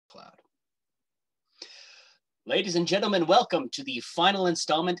cloud. Ladies and gentlemen, welcome to the final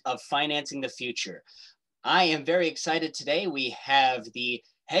installment of Financing the Future. I am very excited today. We have the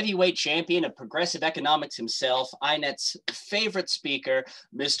heavyweight champion of progressive economics himself, INET's favorite speaker,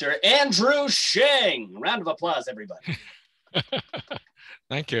 Mr. Andrew Sheng. Round of applause, everybody.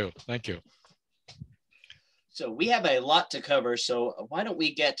 Thank you. Thank you. So we have a lot to cover, so why don't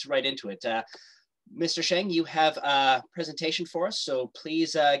we get right into it? Mr. Sheng, you have a presentation for us, so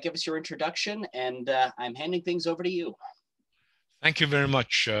please give us your introduction, and I'm handing things over to you. Thank you very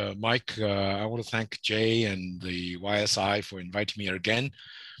much, Mike. I want to thank Jay and the YSI for inviting me here again.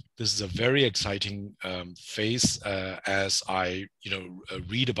 This is a very exciting phase as I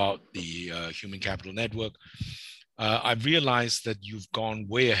read about the Human Capital Network. I've realized that you've gone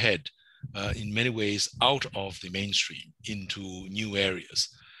way ahead in many ways out of the mainstream into new areas.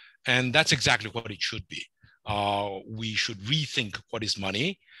 And that's exactly what it should be. We should rethink what is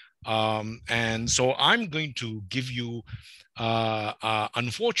money. And so I'm going to give you,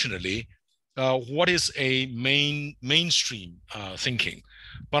 unfortunately, what is a mainstream thinking.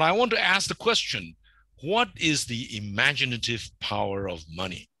 But I want to ask the question, what is the imaginative power of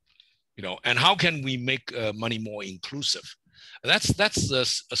money? And how can we make money more inclusive? That's a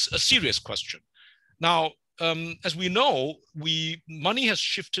serious question. Now, as we know, money has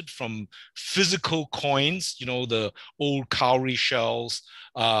shifted from physical coins, the old cowrie shells,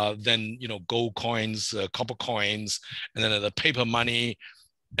 then gold coins, copper coins, and then the paper money,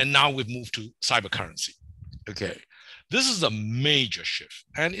 and now we've moved to cyber currency. Okay, this is a major shift,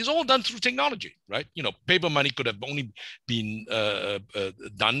 and it's all done through technology, right? Paper money could have only been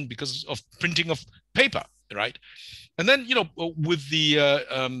done because of printing of paper, right? And then, with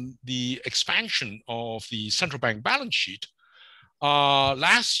the expansion of the central bank balance sheet,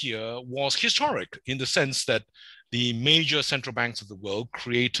 last year was historic in the sense that the major central banks of the world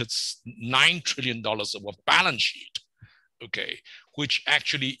created $9 trillion of balance sheet, okay, which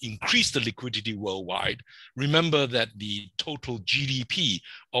actually increased the liquidity worldwide. Remember that the total GDP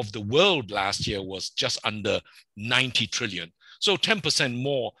of the world last year was just under 90 trillion. So 10%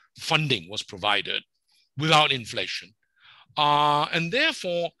 more funding was provided without inflation. And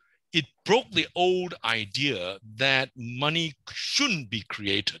therefore, it broke the old idea that money shouldn't be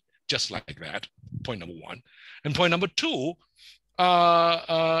created just like that, point number one. And point number two,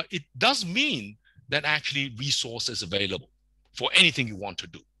 it does mean that actually resource is available for anything you want to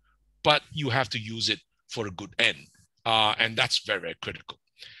do, but you have to use it for a good end. And that's very, very critical.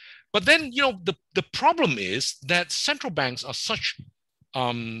 But then, the problem is that central banks are such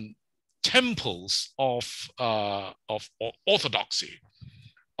temples of orthodoxy.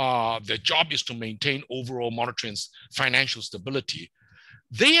 Their job is to maintain overall monetary and financial stability.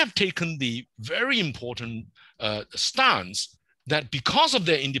 They have taken the very important stance that because of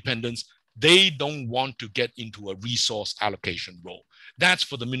their independence, they don't want to get into a resource allocation role. That's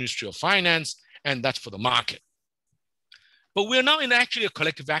for the Ministry of Finance, and that's for the market. But we're now in actually a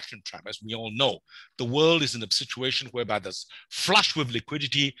collective action trap, as we all know. The world is in a situation whereby there's flush with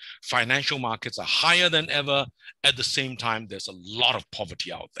liquidity, financial markets are higher than ever. At the same time, there's a lot of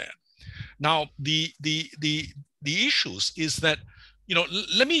poverty out there. Now, the issues is that,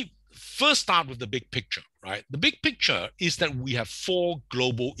 let me first start with the big picture, right? The big picture is that we have 4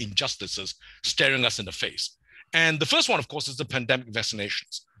 global injustices staring us in the face. And the first one, of course, is the pandemic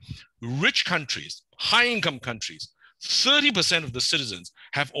vaccinations. Rich countries, high-income countries, 30% of the citizens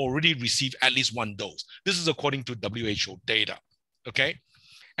have already received at least 1 dose. This is according to WHO data, okay?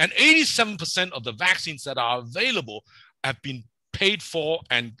 And 87% of the vaccines that are available have been paid for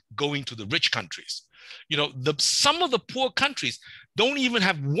and going to the rich countries. Some of the poor countries don't even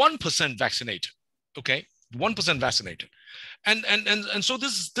have 1% vaccinated, okay? 1% vaccinated. And so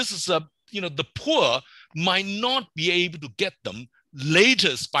this is the poor might not be able to get them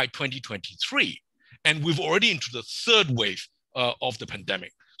latest by 2023. And we've already into the 3rd wave of the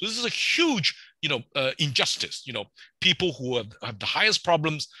pandemic. So this is a huge, injustice. People who have the highest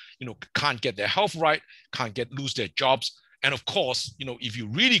problems, can't get their health right, can't lose their jobs. And of course, if you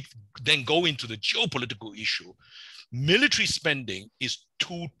really then go into the geopolitical issue, military spending is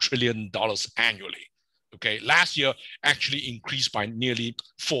 $2 trillion annually. Okay, last year actually increased by nearly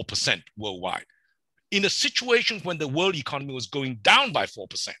 4% worldwide. In a situation when the world economy was going down by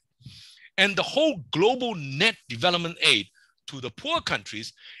 4%. And the whole global net development aid to the poor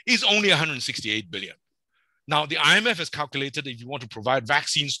countries is only 168 billion. Now, the IMF has calculated that if you want to provide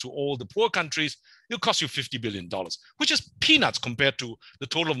vaccines to all the poor countries, it'll cost you $50 billion, which is peanuts compared to the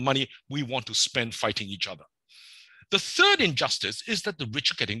total of money we want to spend fighting each other. The third injustice is that the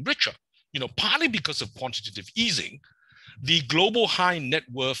rich are getting richer, partly because of quantitative easing, the global high net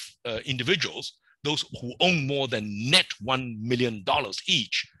worth individuals, those who own more than net $1 million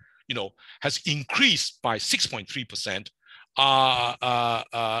each, has increased by 6.3%,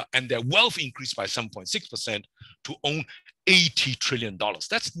 and their wealth increased by 7.6% to own $80 trillion.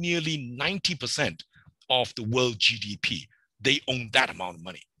 That's nearly 90% of the world GDP. They own that amount of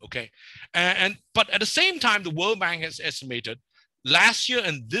money, okay? But at the same time, the World Bank has estimated last year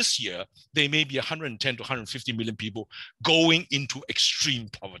and this year, there may be 110 to 150 million people going into extreme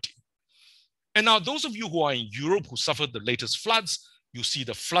poverty. And now those of you who are in Europe who suffered the latest floods, you see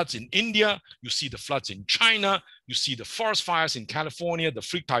the floods in India, you see the floods in China, you see the forest fires in California, the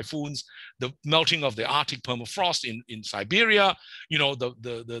freak typhoons, the melting of the Arctic permafrost in Siberia,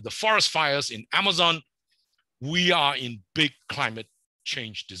 the forest fires in Amazon. We are in big climate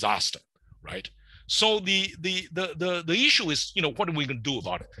change disaster, right? So the issue is, what are we going to do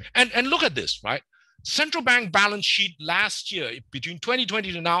about it? And look at this, right? Central bank balance sheet last year, between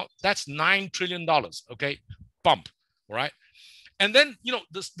 2020 to now, that's $9 trillion, okay? Bump, all right? And then,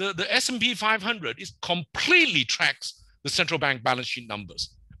 the S&P 500 is completely tracks the central bank balance sheet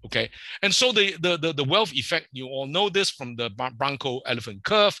numbers, okay? And so the wealth effect, you all know this from the Bronco elephant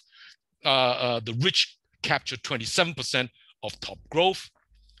curve, the rich capture 27% of top growth.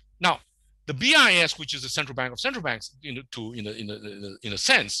 Now, the BIS, which is the central bank of central banks, in a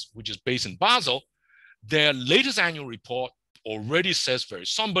sense, which is based in Basel, their latest annual report already says very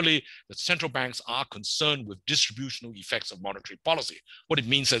somberly that central banks are concerned with distributional effects of monetary policy. What it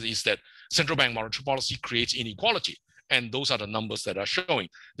means is that central bank monetary policy creates inequality. And those are the numbers that are showing.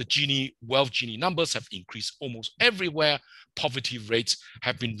 The wealth Gini numbers have increased almost everywhere. Poverty rates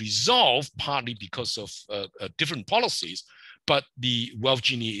have been resolved partly because of different policies, but the wealth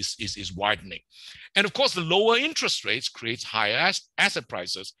Gini is widening. And of course, the lower interest rates creates higher asset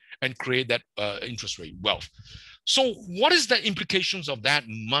prices and create that interest rate wealth. So what is the implications of that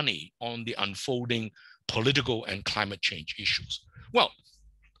money on the unfolding political and climate change issues? Well,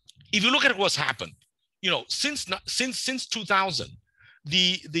 if you look at what's happened, since 2000,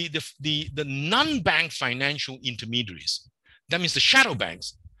 the non-bank financial intermediaries, that means the shadow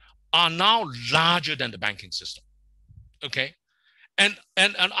banks, are now larger than the banking system. Okay, and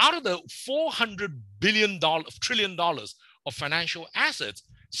out of the $400 trillion of financial assets,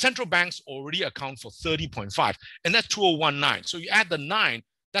 central banks already account for 30.5, and that's 2019. So you add the 9,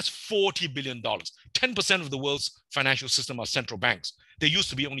 that's $40 billion. 10% of the world's financial system are central banks. They used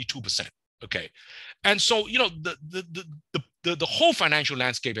to be only 2%. Okay, and so the whole financial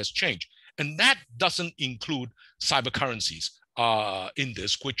landscape has changed, and that doesn't include cyber currencies in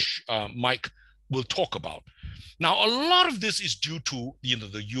this, which Mike will talk about. Now, a lot of this is due to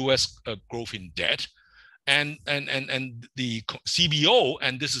the U.S. growth in debt, and the CBO,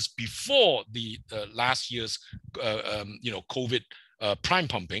 and this is before the last year's COVID prime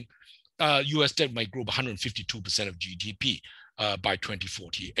pumping. U.S. debt might grow by 152% of GDP by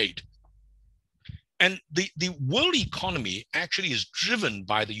 2048. And the world economy actually is driven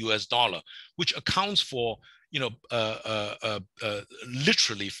by the US dollar, which accounts for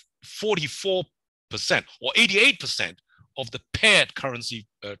literally 44% or 88% of the paired currency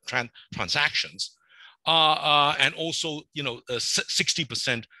transactions, and also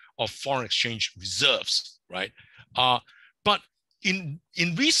 60% of foreign exchange reserves, right? But in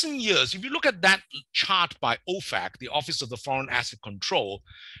recent years, if you look at that chart by OFAC, the Office of the Foreign Asset Control,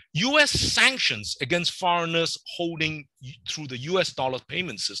 US sanctions against foreigners holding through the US dollar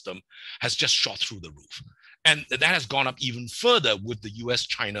payment system has just shot through the roof. And that has gone up even further with the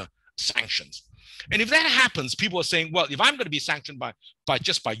US-China sanctions. And if that happens, people are saying, well, if I'm going to be sanctioned by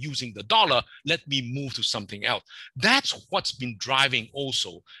using the dollar, let me move to something else. That's what's been driving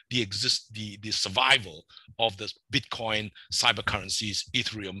also the survival of the Bitcoin, cyber currencies,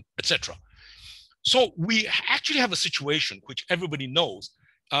 Ethereum, etc. So we actually have a situation which everybody knows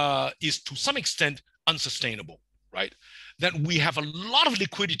is to some extent unsustainable, right? That we have a lot of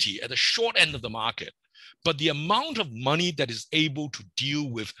liquidity at the short end of the market, but the amount of money that is able to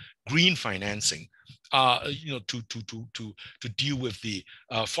deal with green financing, to deal with the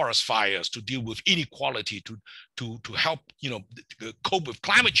forest fires, to deal with inequality, to help cope with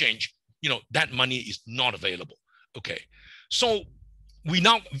climate change, that money is not available. Okay, so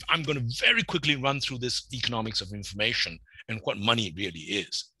I'm going to very quickly run through this economics of information and what money really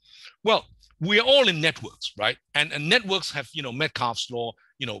is. Well, we are all in networks, right? And networks have, Metcalfe's law.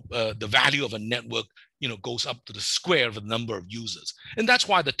 The value of a network, goes up to the square of the number of users. And that's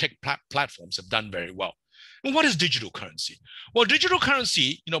why the tech platforms have done very well. And what is digital currency? Well, digital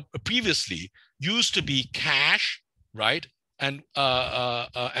currency, previously used to be cash, right? and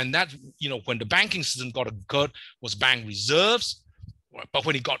that, when the banking system got occurred was bank reserves, but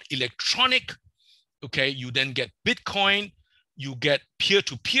when it got electronic, okay, you then get Bitcoin, you get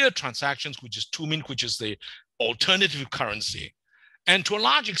peer-to-peer transactions, which is Tumin, which is the alternative currency. And to a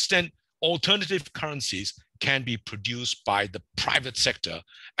large extent, alternative currencies can be produced by the private sector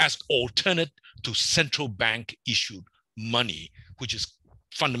as alternate to central bank issued money, which is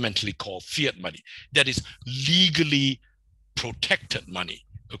fundamentally called fiat money. That is legally protected money,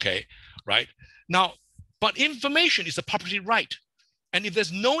 okay, right? Now, but information is a property right. And if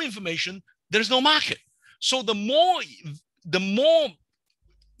there's no information, there's no market. So the more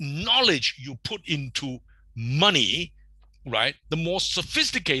knowledge you put into money, right, the more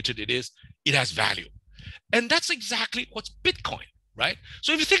sophisticated it is, it has value. And that's exactly what's Bitcoin, right?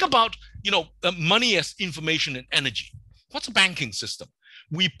 So if you think about, money as information and energy, what's a banking system?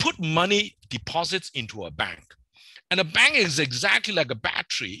 We put money deposits into a bank. And a bank is exactly like a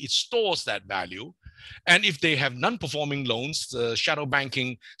battery. It stores that value. And if they have non-performing loans, the shadow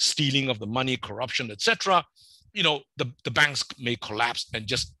banking, stealing of the money, corruption, etc., the banks may collapse and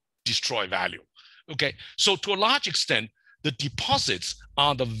just destroy value. Okay, so to a large extent, the deposits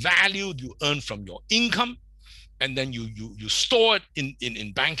are the value you earn from your income, and then you store it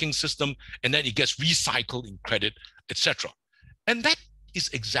in banking system, and then it gets recycled in credit, etc. And that is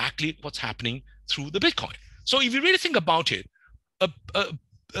exactly what's happening through the Bitcoin. So if you really think about it, a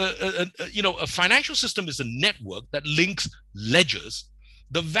financial system is a network that links ledgers.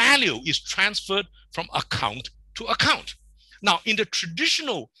 The value is transferred from account to account. Now, in the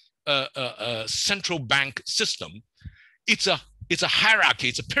traditional central bank system, it's a hierarchy,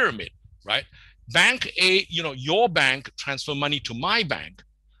 it's a pyramid, right? Bank A, your bank transfer money to my bank.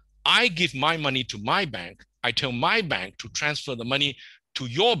 I give my money to my bank. I tell my bank to transfer the money to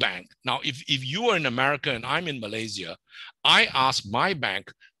your bank. Now, if you are in America and I'm in Malaysia, I ask my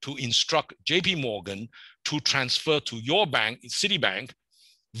bank to instruct JP Morgan to transfer to your bank, Citibank,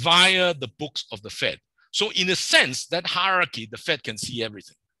 via the books of the Fed. So in a sense, that hierarchy, the Fed can see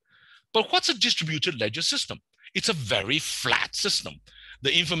everything. But what's a distributed ledger system? It's a very flat system.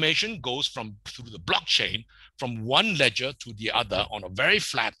 The information goes through the blockchain from one ledger to the other on a very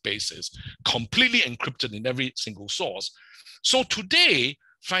flat basis, completely encrypted in every single source. So today,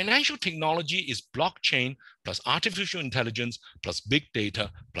 financial technology is blockchain plus artificial intelligence plus big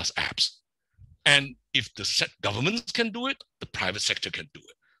data plus apps. And if the governments can do it, the private sector can do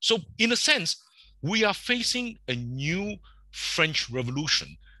it. So in a sense, we are facing a new French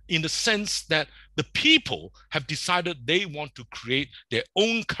Revolution, in the sense that the people have decided they want to create their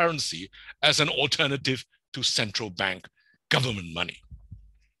own currency as an alternative to central bank government money.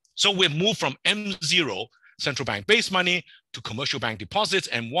 So we've moved from M0, central bank based money, to commercial bank deposits,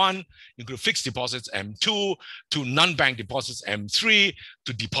 M1, include fixed deposits, M2, to non-bank deposits, M3,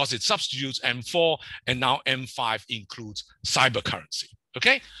 to deposit substitutes, M4, and now M5 includes cyber currency,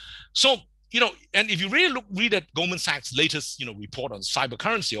 okay? So, and if you really read at Goldman Sachs' latest, report on cyber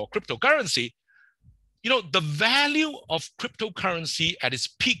currency or cryptocurrency, the value of cryptocurrency at its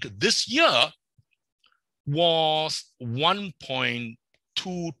peak this year was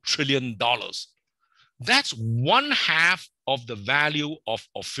 $1.2 trillion. That's 1/2 of the value of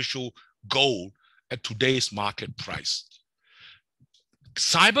official gold at today's market price.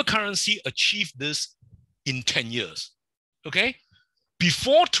 Cyber currency achieved this in 10 years, okay?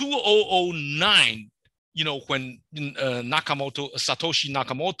 Before 2009, when Satoshi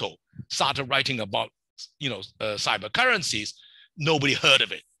Nakamoto started writing about, cyber currencies, nobody heard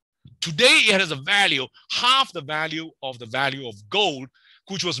of it. Today, it has a value, half the value of gold,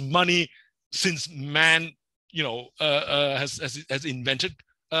 which was money since man, has invented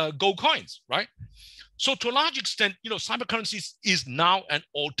gold coins, right? So to a large extent, cyber currencies is now an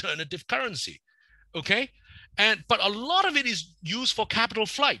alternative currency, okay? But a lot of it is used for capital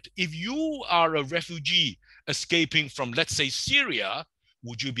flight. If you are a refugee escaping from, let's say, Syria,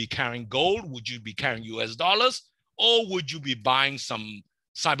 would you be carrying gold? Would you be carrying US dollars? Or would you be buying some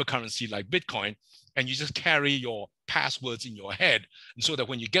cyber currency like Bitcoin, and you just carry your passwords in your head, and so that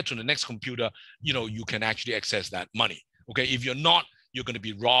when you get to the next computer, you can actually access that money. Okay, if you're not, you're going to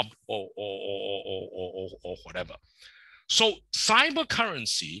be robbed or whatever. So cyber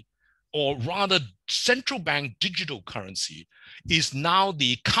currency, or rather central bank digital currency, is now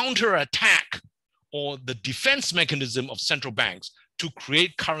the counterattack or the defense mechanism of central banks to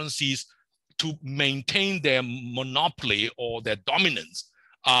create currencies to maintain their monopoly or their dominance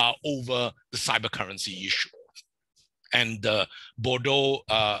over the cyber currency issue. And Bordeaux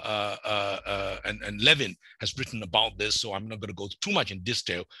and Levin has written about this, so I'm not going to go too much in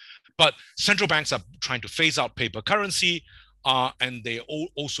detail. But central banks are trying to phase out paper currency. and they're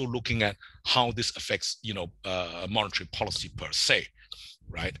also looking at how this affects, monetary policy per se,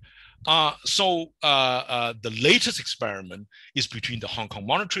 right? The latest experiment is between the Hong Kong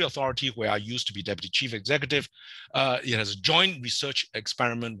Monetary Authority, where I used to be deputy chief executive. It has a joint research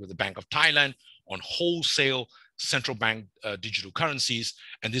experiment with the Bank of Thailand on wholesale central bank digital currencies,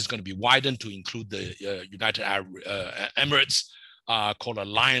 and this is going to be widened to include the United Arab Emirates, called a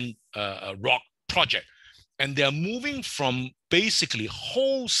Lion Rock project. And they're moving from basically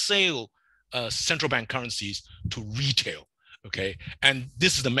wholesale central bank currencies to retail. Okay, and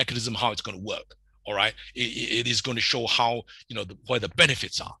this is the mechanism how it's going to work. All right, it is going to show how, where the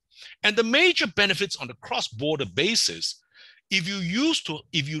benefits are, and the major benefits on the cross-border basis. If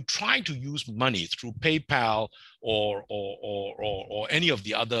you try to use money through PayPal or any of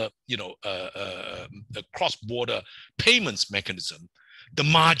the other cross-border payments mechanism, the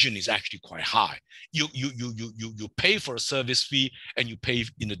margin is actually quite high. You pay for a service fee, and you pay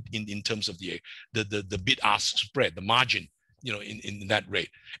in terms of the bid-ask spread, the margin, in that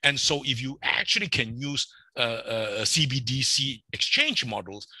rate. And so if you actually can use CBDC exchange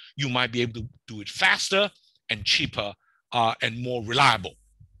models, you might be able to do it faster and cheaper and more reliable,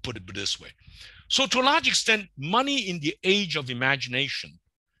 put it this way. So to a large extent, money in the age of imagination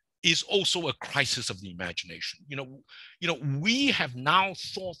is also a crisis of the imagination. We have now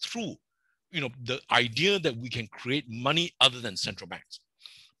thought through, the idea that we can create money other than central banks.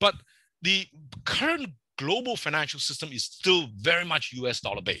 But the current global financial system is still very much US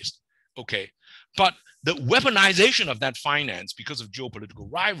dollar based, okay? But the weaponization of that finance because of geopolitical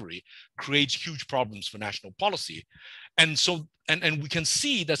rivalry creates huge problems for national policy. And so, and we can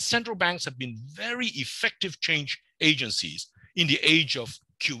see that central banks have been very effective change agencies in the age of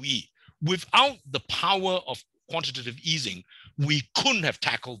QE. Without the power of quantitative easing, we couldn't have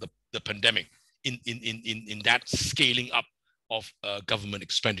tackled the pandemic in that scaling up of government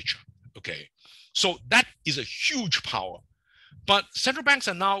expenditure, okay? So that is a huge power. But central banks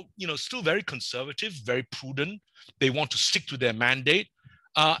are now, still very conservative, very prudent. They want to stick to their mandate.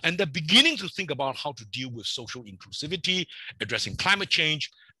 And they're beginning to think about how to deal with social inclusivity, addressing climate change,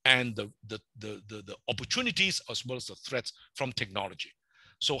 and the opportunities as well as the threats from technology.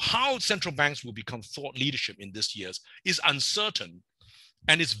 So how central banks will become thought leadership in this years is uncertain.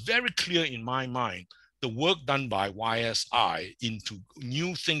 And it's very clear in my mind, the work done by YSI into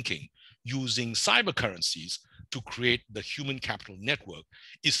new thinking using cyber currencies to create the human capital network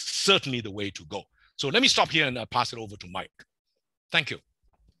is certainly the way to go. So let me stop here and pass it over to Mike. Thank you.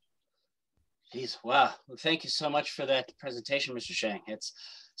 Geez, wow. Well, thank you so much for that presentation, Mr. Sheng. It's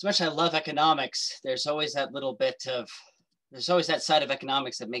as much as I love economics, there's always that side of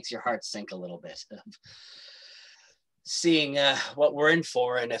economics that makes your heart sink a little bit. Seeing what we're in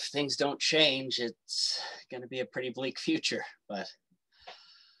for, and if things don't change, it's going to be a pretty bleak future. But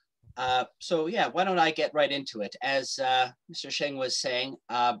so yeah, why don't I get right into it? As Mr. Sheng was saying,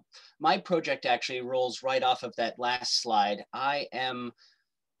 my project actually rolls right off of that last slide. I am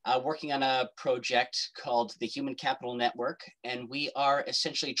working on a project called the Human Capital Network, and we are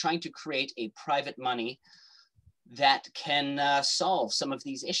essentially trying to create a private money that can solve some of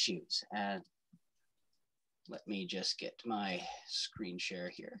these issues. Let me just get my screen share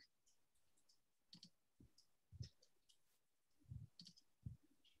here.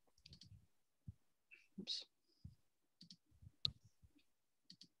 Oops.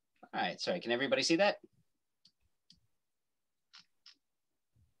 All right, sorry, can everybody see that?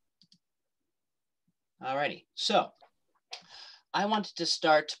 All righty, so I wanted to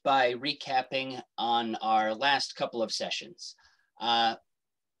start by recapping on our last couple of sessions.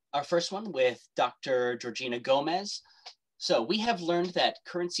 Our first one with Dr. Georgina Gomez. So we have learned that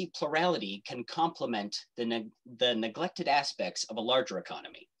currency plurality can complement the neglected aspects of a larger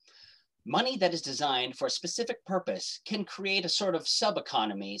economy. Money that is designed for a specific purpose can create a sort of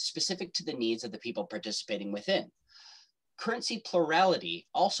sub-economy specific to the needs of the people participating within. Currency plurality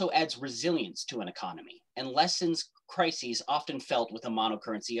also adds resilience to an economy and lessens crises often felt with a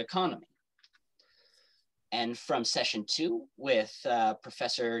monocurrency economy. And from session 2 with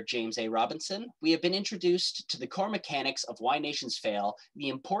Professor James A. Robinson, we have been introduced to the core mechanics of why nations fail, the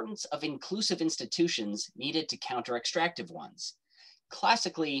importance of inclusive institutions needed to counter extractive ones.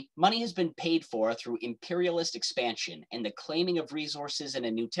 Classically, money has been paid for through imperialist expansion and the claiming of resources in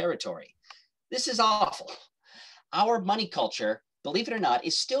a new territory. This is awful. Our money culture, believe it or not,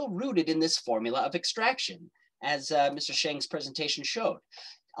 is still rooted in this formula of extraction, as Mr. Sheng's presentation showed,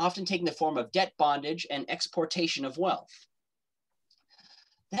 often taking the form of debt bondage and exportation of wealth.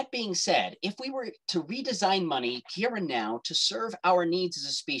 That being said, if we were to redesign money here and now to serve our needs as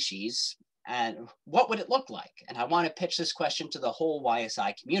a species, And what would it look like? And I want to pitch this question to the whole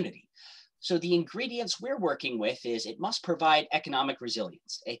YSI community. So the ingredients we're working with is it must provide economic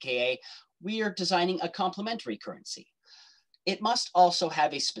resilience, AKA we are designing a complementary currency. It must also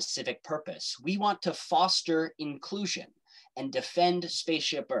have a specific purpose. We want to foster inclusion and defend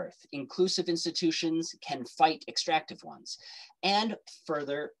spaceship Earth. Inclusive institutions can fight extractive ones. And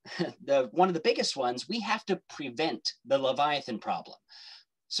further, one of the biggest ones, we have to prevent the Leviathan problem.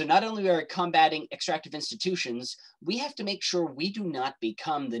 So not only are we combating extractive institutions, we have to make sure we do not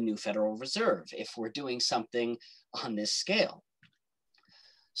become the new Federal Reserve if we're doing something on this scale.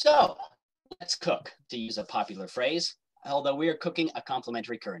 So let's cook, to use a popular phrase, although we are cooking a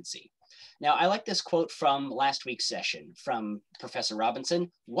complementary currency. Now, I like this quote from last week's session from Professor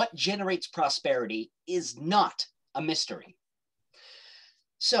Robinson: "What generates prosperity is not a mystery."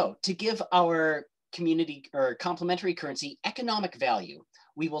 So to give our community or complementary currency economic value,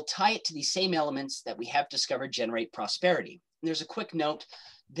 we will tie it to the same elements that we have discovered generate prosperity. And there's a quick note.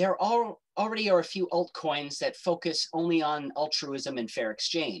 There already are a few altcoins that focus only on altruism and fair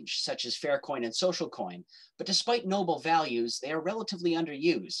exchange, such as Faircoin and SocialCoin. But despite noble values, they are relatively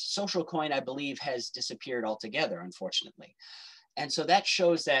underused. SocialCoin, I believe, has disappeared altogether, unfortunately. And so that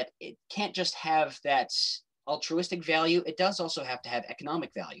shows that it can't just have that altruistic value, it does also have to have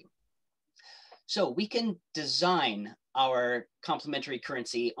economic value. So we can design our complementary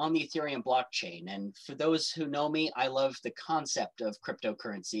currency on the Ethereum blockchain. And for those who know me, I love the concept of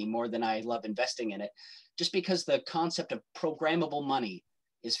cryptocurrency more than I love investing in it, just because the concept of programmable money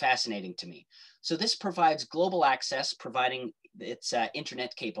is fascinating to me. So this provides global access, providing it's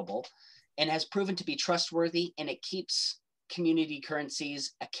internet capable, and has proven to be trustworthy, and it keeps community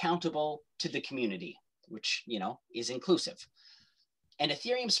currencies accountable to the community, which, you know, is inclusive. And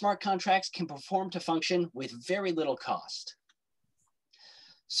Ethereum smart contracts can perform to function with very little cost.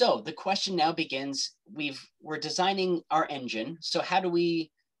 So the question now begins, we're designing our engine. So how do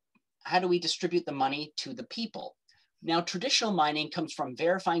we distribute the money to the people? Now, traditional mining comes from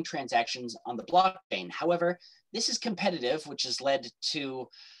verifying transactions on the blockchain. However, this is competitive, which has led to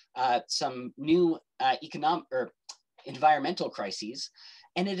some new economic or environmental crises.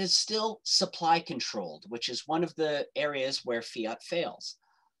 And it is still supply controlled, which is one of the areas where fiat fails.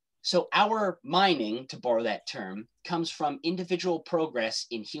 So our mining, to borrow that term, comes from individual progress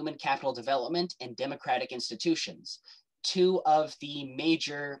in human capital development and democratic institutions, two of the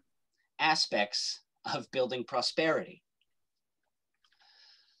major aspects of building prosperity.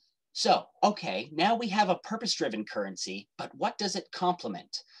 So, okay, now we have a purpose-driven currency, but what does it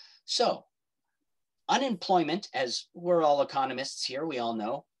complement? So, unemployment, as we're all economists here, we all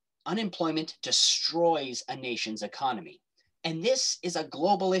know, unemployment destroys a nation's economy. And this is a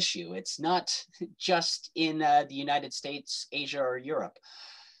global issue. It's not just in the United States, Asia, or Europe.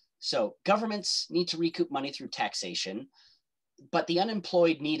 So governments need to recoup money through taxation, but the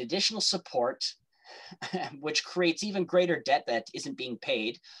unemployed need additional support, which creates even greater debt that isn't being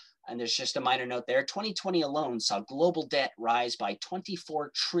paid. And there's just a minor note there. 2020 alone saw global debt rise by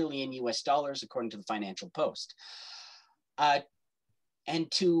 24 trillion US dollars, according to the Financial Post.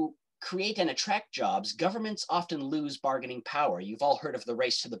 And to create and attract jobs, governments often lose bargaining power. You've all heard of the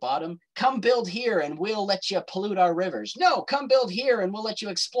race to the bottom. Come build here and we'll let you pollute our rivers. No, come build here and we'll let you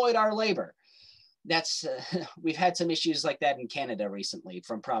exploit our labor. That's, we've had some issues like that in Canada recently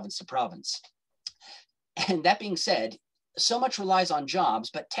from province to province. And that being said, so much relies on jobs,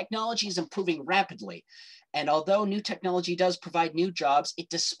 but technology is improving rapidly. And although new technology does provide new jobs, it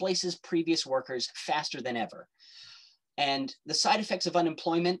displaces previous workers faster than ever. And the side effects of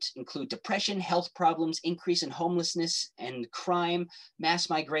unemployment include depression, health problems, increase in homelessness and crime, mass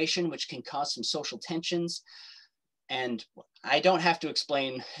migration, which can cause some social tensions. And I don't have to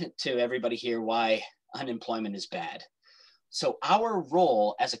explain to everybody here why unemployment is bad. So our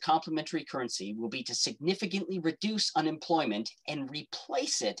role as a complementary currency will be to significantly reduce unemployment and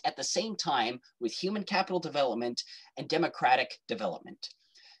replace it at the same time with human capital development and democratic development.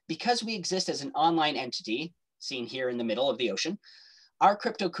 Because we exist as an online entity, seen here in the middle of the ocean, our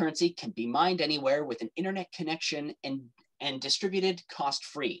cryptocurrency can be mined anywhere with an internet connection and distributed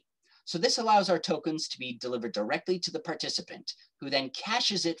cost-free. So this allows our tokens to be delivered directly to the participant, who then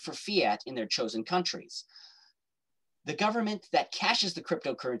cashes it for fiat in their chosen countries. The government that cashes the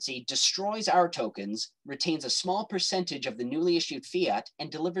cryptocurrency destroys our tokens, retains a small percentage of the newly issued fiat,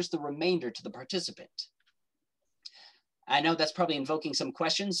 and delivers the remainder to the participant. I know that's probably invoking some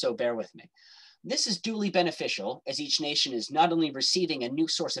questions, so bear with me. This is duly beneficial, as each nation is not only receiving a new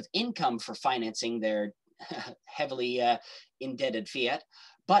source of income for financing their heavily indebted fiat,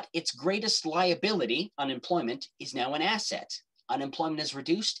 but its greatest liability, unemployment, is now an asset. Unemployment is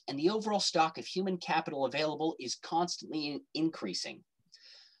reduced, and the overall stock of human capital available is constantly increasing.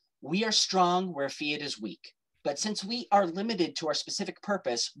 We are strong where fiat is weak, but since we are limited to our specific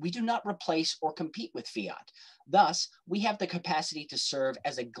purpose, we do not replace or compete with fiat. Thus, we have the capacity to serve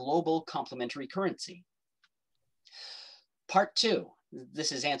as a global complementary currency. Part 2.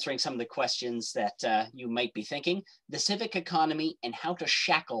 This is answering some of the questions that you might be thinking. The civic economy and how to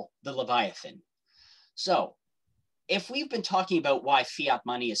shackle the Leviathan. So, if we've been talking about why fiat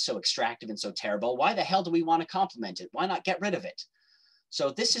money is so extractive and so terrible, why the hell do we want to complement it? Why not get rid of it? So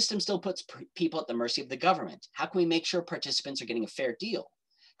this system still puts people at the mercy of the government. How can we make sure participants are getting a fair deal?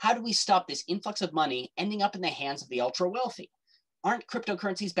 How do we stop this influx of money ending up in the hands of the ultra wealthy? Aren't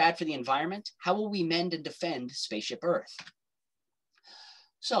cryptocurrencies bad for the environment? How will we mend and defend Spaceship Earth?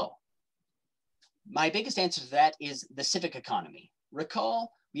 So my biggest answer to that is the civic economy.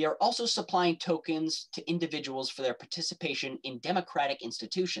 Recall, we are also supplying tokens to individuals for their participation in democratic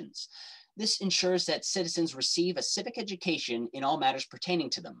institutions. This ensures that citizens receive a civic education in all matters pertaining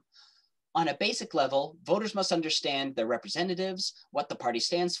to them. On a basic level, voters must understand their representatives, what the party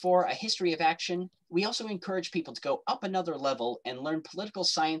stands for, a history of action. We also encourage people to go up another level and learn political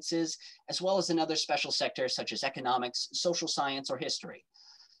sciences, as well as in other special sectors such as economics, social science, or history.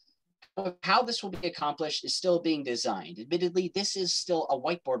 How this will be accomplished is still being designed. Admittedly, this is still a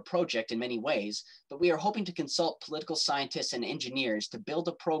whiteboard project in many ways, but we are hoping to consult political scientists and engineers to build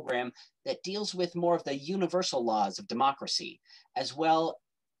a program that deals with more of the universal laws of democracy, as well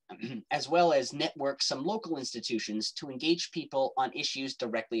as network some local institutions to engage people on issues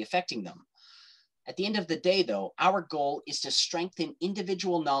directly affecting them. At the end of the day, though, our goal is to strengthen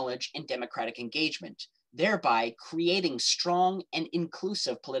individual knowledge and democratic engagement, thereby creating strong and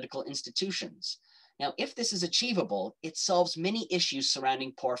inclusive political institutions. Now, if this is achievable, it solves many issues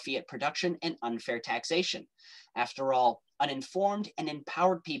surrounding poor fiat production and unfair taxation. After all, uninformed and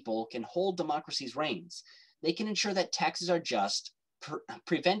empowered people can hold democracy's reins. They can ensure that taxes are just,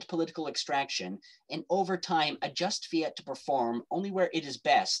 prevent political extraction, and over time adjust fiat to perform only where it is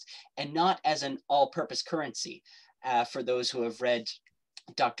best and not as an all-purpose currency. For those who have read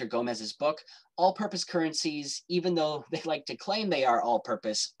Dr. Gomez's book, all-purpose currencies, even though they like to claim they are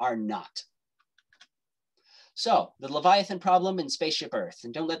all-purpose, are not. So, the Leviathan problem in Spaceship Earth,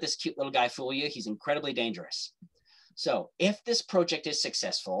 and don't let this cute little guy fool you, he's incredibly dangerous. So, if this project is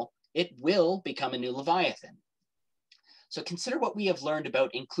successful, it will become a new Leviathan. So consider what we have learned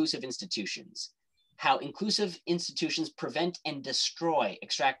about inclusive institutions, how inclusive institutions prevent and destroy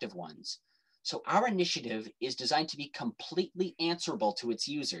extractive ones. So our initiative is designed to be completely answerable to its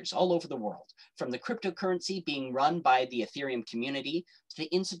users all over the world, from the cryptocurrency being run by the Ethereum community to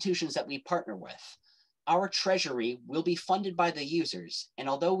the institutions that we partner with. Our treasury will be funded by the users, and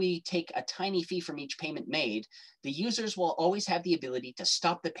although we take a tiny fee from each payment made, the users will always have the ability to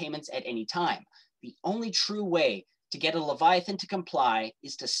stop the payments at any time. The only true way to get a Leviathan to comply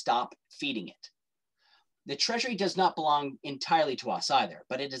is to stop feeding it. The treasury does not belong entirely to us either,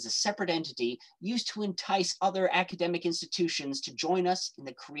 but it is a separate entity used to entice other academic institutions to join us in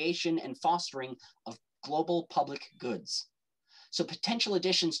the creation and fostering of global public goods. So potential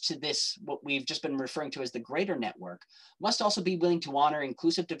additions to this, what we've just been referring to as the greater network, must also be willing to honor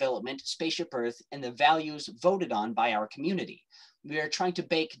inclusive development, Spaceship Earth, and the values voted on by our community. We are trying to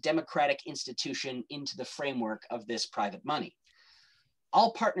bake democratic institution into the framework of this private money.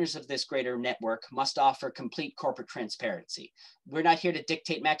 All partners of this greater network must offer complete corporate transparency. We're not here to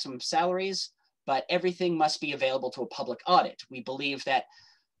dictate maximum salaries, but everything must be available to a public audit. We believe that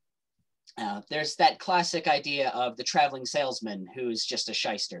there's that classic idea of the traveling salesman who's just a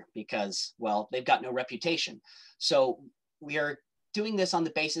shyster because, well, they've got no reputation. So we are doing this on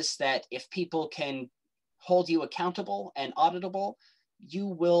the basis that if people can hold you accountable and auditable, you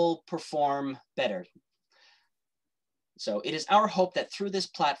will perform better. So it is our hope that through this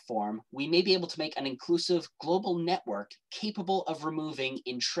platform, we may be able to make an inclusive global network capable of removing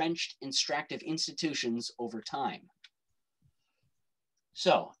entrenched, extractive institutions over time.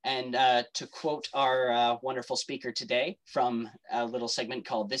 So, and to quote our wonderful speaker today from a little segment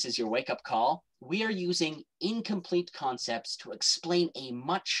called This Is Your Wake-Up Call, we are using incomplete concepts to explain a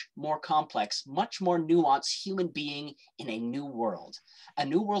much more complex, much more nuanced human being in a new world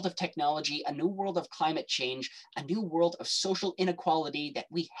of technology, a new world of climate change, a new world of social inequality that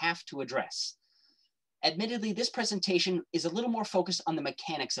we have to address. Admittedly, this presentation is a little more focused on the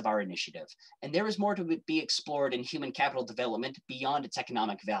mechanics of our initiative, and there is more to be explored in human capital development beyond its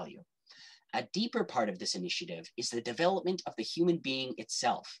economic value. A deeper part of this initiative is the development of the human being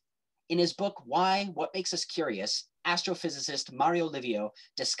itself. In his book, Why? What Makes Us Curious, astrophysicist Mario Livio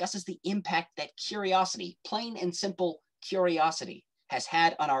discusses the impact that curiosity, plain and simple curiosity has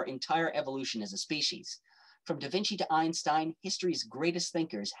had on our entire evolution as a species. From Da Vinci to Einstein, history's greatest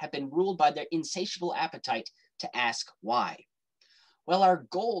thinkers have been ruled by their insatiable appetite to ask why. While our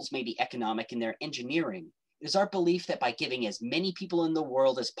goals may be economic in their engineering, it is our belief that by giving as many people in the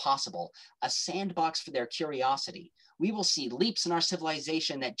world as possible a sandbox for their curiosity, we will see leaps in our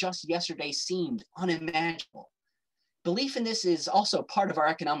civilization that just yesterday seemed unimaginable. Belief in this is also part of our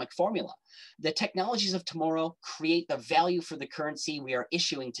economic formula. The technologies of tomorrow create the value for the currency we are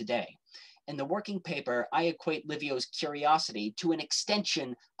issuing today. In the working paper, I equate Livio's curiosity to an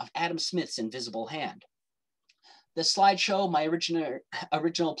extension of Adam Smith's invisible hand. The slideshow, my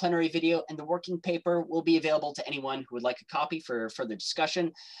original plenary video, and the working paper will be available to anyone who would like a copy for further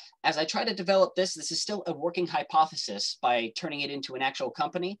discussion. As I try to develop this is still a working hypothesis by turning it into an actual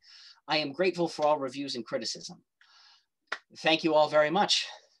company. I am grateful for all reviews and criticism. Thank you all very much.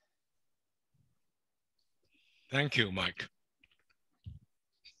 Thank you, Mike.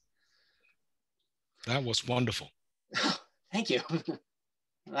 That was wonderful. Thank you.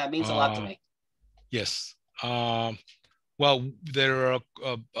 That means a lot to me. Yes. Well, there are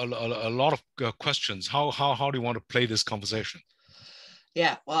a lot of questions. How do you want to play this conversation?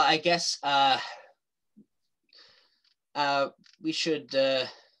 Yeah, well, I guess we should.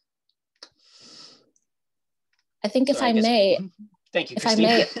 I think if I may. Thank you, if Christine. I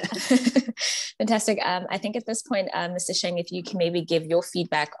may. Fantastic. I think at this point, Mr. Sheng, if you can maybe give your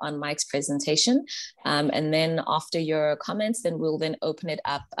feedback on Mike's presentation, and then after your comments, then we'll then open it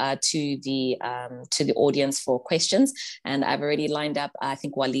up to the audience for questions. And I've already lined up, I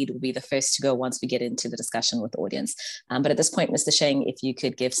think Waleed will be the first to go once we get into the discussion with the audience. But at this point, Mr. Sheng, if you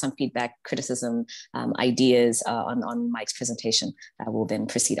could give some feedback, criticism, ideas on Mike's presentation, we'll then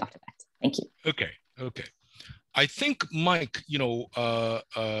proceed after that. Thank you. Okay. I think, Mike, I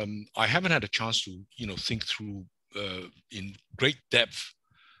haven't had a chance to, think through in great depth,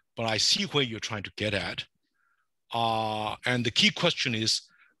 but I see where you're trying to get at. And the key question is,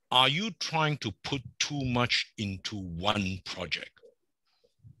 are you trying to put too much into one project?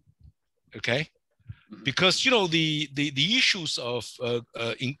 Okay? Because, the issues of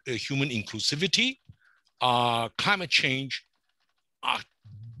human inclusivity, climate change are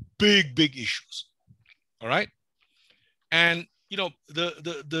big issues. All right? And as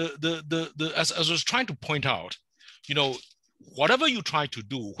I was trying to point out, whatever you try to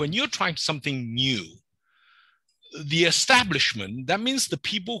do, when you're trying something new, the establishment, that means the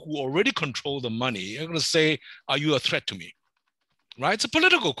people who already control the money are going to say, are you a threat to me? Right? It's a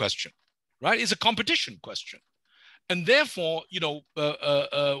political question, right? It's a competition question. And therefore,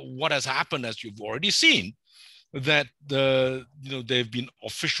 what has happened, as you've already seen, that there have been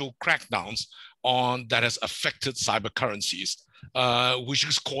official crackdowns on that has affected cyber currencies,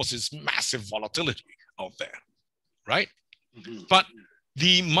 which causes massive volatility out there, right? Mm-hmm. But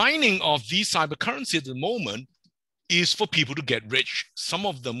the mining of these cyber currencies at the moment is for people to get rich, some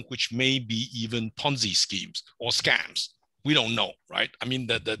of them which may be even Ponzi schemes or scams. We don't know, right? I mean,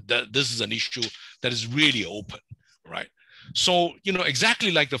 this is an issue that is really open, right? So,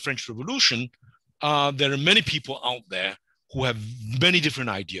 exactly like the French Revolution, there are many people out there who have many different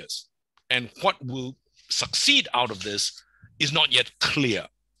ideas. And what will succeed out of this is not yet clear.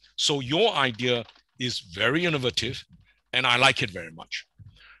 So your idea is very innovative, and I like it very much.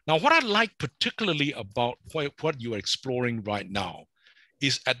 Now, what I like particularly about what you are exploring right now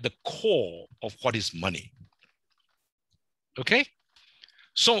is at the core of what is money. Okay?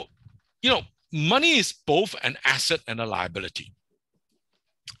 So, money is both an asset and a liability,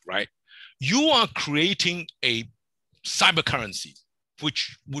 right? You are creating a cyber currency,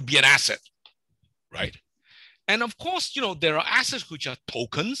 which would be an asset, right? And of course, there are assets which are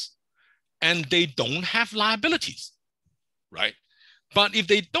tokens and they don't have liabilities, right? But if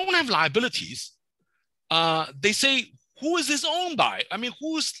they don't have liabilities, they say, who is this owned by? I mean,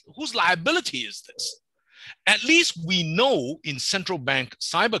 whose liability is this? At least we know in central bank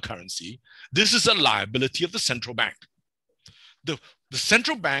cyber currency, this is a liability of the central bank. The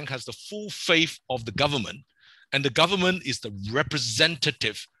central bank has the full faith of the government, and the government is the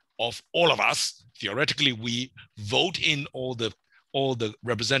representative of all of us. Theoretically, we vote in all the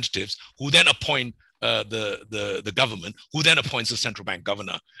representatives who then appoint the government, who then appoints the central bank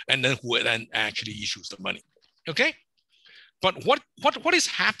governor, and then who then actually issues the money. Okay, but what is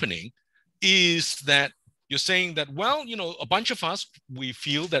happening is that you're saying that, well, a bunch of us, we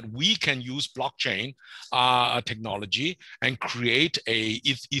feel that we can use blockchain technology and create a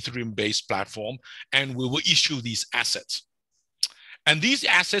Ethereum-based platform, and we will issue these assets. And these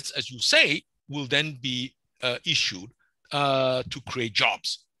assets, as you say, will then be issued to create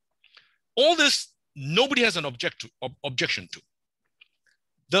jobs. All this nobody has an objection to.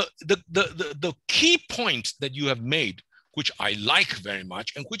 The key point that you have made, which I like very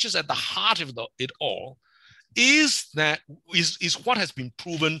much, and which is at the heart of it all, is what has been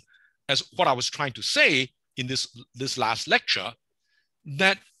proven as what I was trying to say in this last lecture,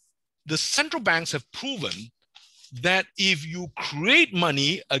 that the central banks have proven that if you create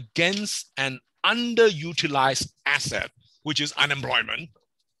money against an underutilized asset, which is unemployment,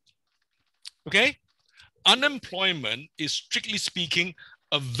 okay? Unemployment is, strictly speaking,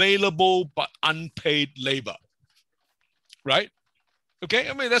 available but unpaid labor, right? Okay,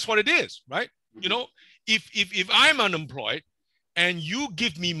 I mean, that's what it is, right? You know, if I'm unemployed and you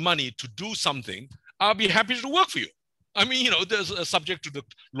give me money to do something, I'll be happy to work for you. I mean, you know, there's a subject to the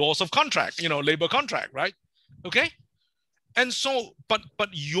laws of contract, you know, labor contract, right? Okay. And so, but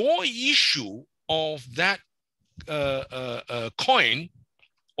your issue of that coin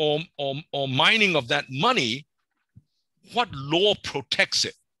or mining of that money, what law protects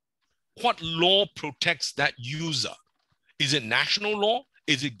it? What law protects that user? Is it national law?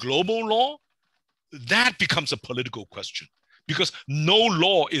 Is it global law? That becomes a political question, because no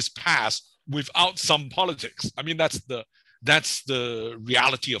law is passed without some politics. I mean, that's the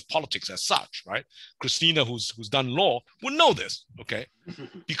reality of politics as such, right? Christina, who's done law, would know this, okay?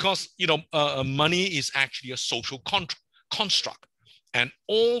 Because, you know, money is actually a social construct, and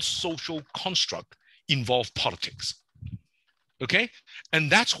all social construct involve politics, okay?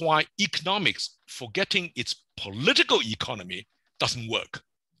 And that's why economics, forgetting its political economy, doesn't work,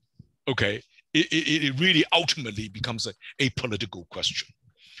 okay? It really ultimately becomes a political question.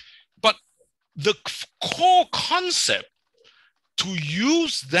 But the core concept to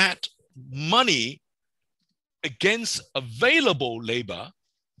use that money against available labor,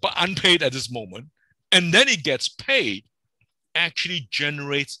 but unpaid at this moment, and then it gets paid, actually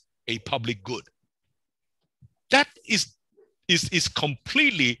generates a public good. That is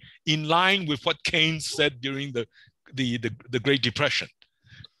completely in line with what Keynes said during the Great Depression.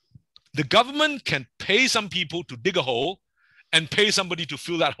 The government can pay some people to dig a hole and pay somebody to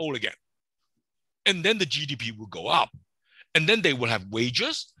fill that hole again. And then the GDP will go up. And then they will have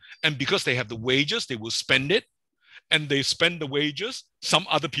wages. And because they have the wages, they will spend it. And they spend the wages. Some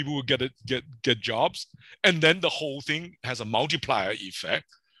other people will get jobs. And then the whole thing has a multiplier effect.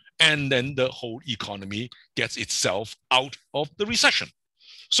 And then the whole economy gets itself out of the recession.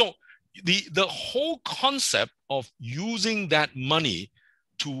 So the whole concept of using that money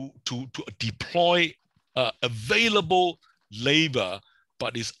to deploy available labor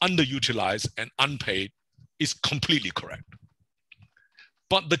but is underutilized and unpaid is completely correct.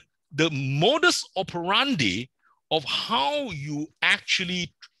 But the modus operandi of how you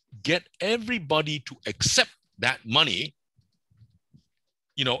actually get everybody to accept that money,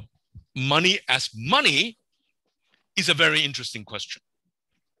 you know, money as money, is a very interesting question.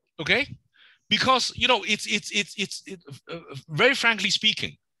 Okay, because, you know, it's very frankly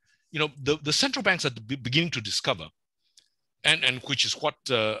speaking, you know, the central banks are beginning to discover, and which is what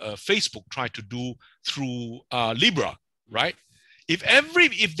Facebook tried to do through Libra, right?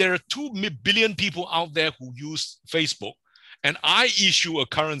 If there are 2 billion people out there who use Facebook, and I issue a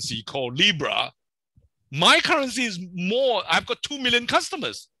currency called Libra, my currency is more. I've got 2 million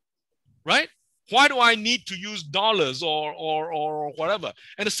customers, right? Why do I need to use dollars or whatever?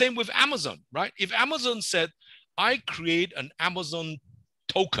 And the same with Amazon, right? If Amazon said, I create an Amazon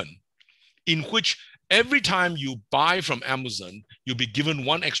token in which every time you buy from Amazon, you'll be given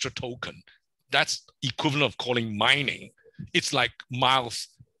 1 extra token. That's equivalent of calling mining. It's like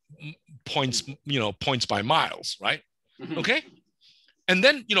points by miles, right? Mm-hmm. Okay. And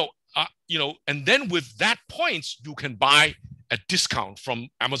then, and then with that points, you can buy a discount from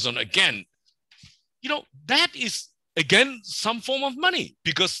Amazon again. You know, that is, again, some form of money,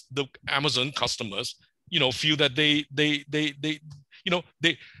 because the Amazon customers, you know, feel that they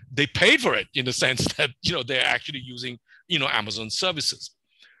paid for it, in the sense that, you know, they're actually using, you know, Amazon services.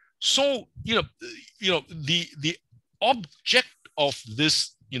 So, the object of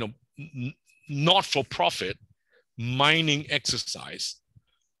this, you know, not-for-profit mining exercise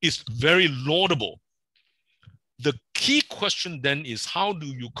is very laudable. The key question then is, how do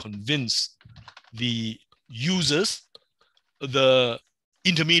you convince the users, the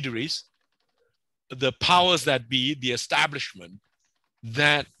intermediaries, the powers that be, the establishment,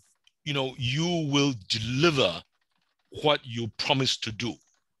 that, you know, you will deliver what you promise to do?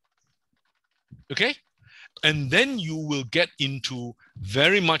 Okay? And then you will get into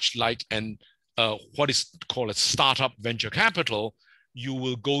very much like what is called a startup venture capital. You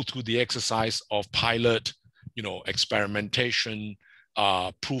will go through the exercise of pilot, you know, experimentation,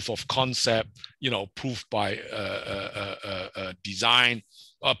 proof of concept, proof by design,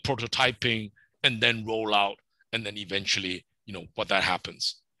 prototyping, and then roll out, and then eventually, what that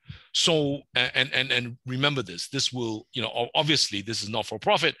happens. So, and remember this will, obviously this is not for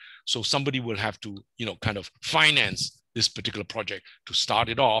profit. So somebody will have to, kind of finance this particular project to start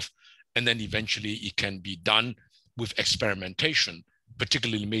it off. And then eventually it can be done with experimentation,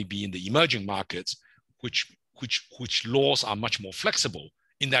 particularly maybe in the emerging markets, which laws are much more flexible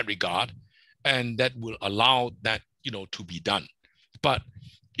in that regard. And that will allow that, to be done. But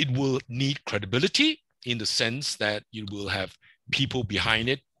it will need credibility in the sense that you will have people behind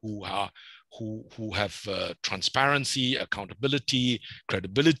it who have transparency, accountability,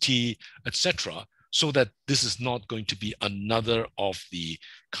 credibility, etc., so that this is not going to be another of the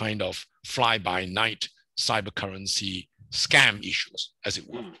kind of fly-by-night cyber currency scam issues, as it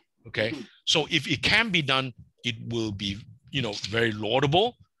were. Okay, so if it can be done, it will be, very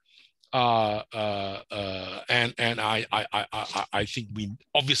laudable. And I think we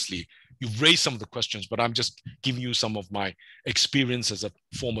obviously, you've raised some of the questions, but I'm just giving you some of my experience as a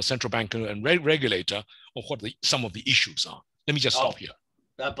former central banker and regulator of what some of the issues are. Let me just stop here.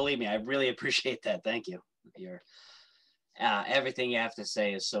 Believe me, I really appreciate that. Thank you. Everything you have to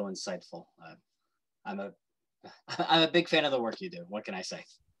say is so insightful. I'm a big fan of the work you do. What can I say?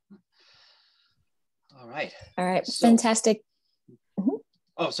 All right. So, fantastic.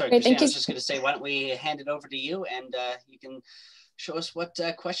 Oh, sorry, Christine, I was just going to say, why don't we hand it over to you, and you can show us what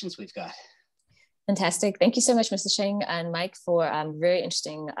questions we've got. Fantastic. Thank you so much, Mr. Sheng and Mike, for very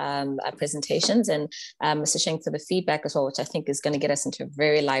interesting presentations, and Mr. Sheng for the feedback as well, which I think is going to get us into a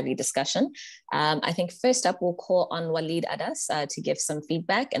very lively discussion. I think first up, we'll call on Walid Adas to give some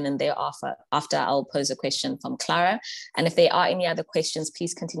feedback, and then thereafter I'll pose a question from Clara. And if there are any other questions,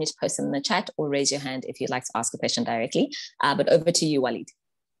 please continue to post them in the chat or raise your hand if you'd like to ask a question directly. But over to you, Walid.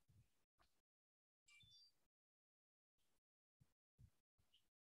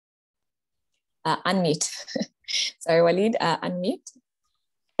 Unmute. Sorry, Walid, unmute.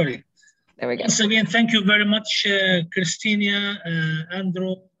 Sorry. There we go. Once again, thank you very much, Christina,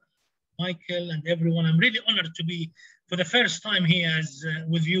 Andrew, Michael, and everyone. I'm really honored to be for the first time here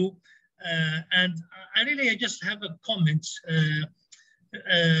with you. And I just have a comment.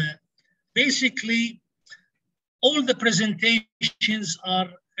 Basically, all the presentations are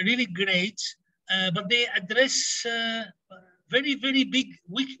really great, but they address very, very big,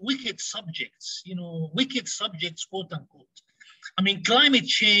 wicked subjects, wicked subjects, quote unquote. I mean, climate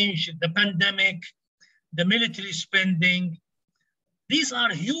change, the pandemic, the military spending, these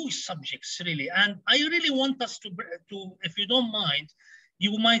are huge subjects, really. And I really want us to, if you don't mind,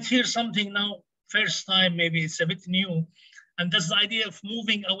 you might hear something now, first time, maybe it's a bit new. And that's the idea of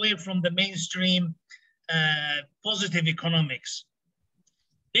moving away from the mainstream positive economics.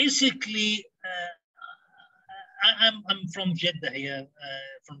 Basically, I'm from Jeddah here,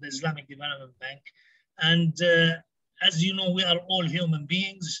 from the Islamic Development Bank. And as you know, we are all human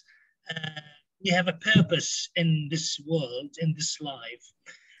beings. We have a purpose in this world, in this life.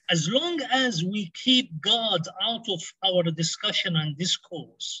 As long as we keep God out of our discussion and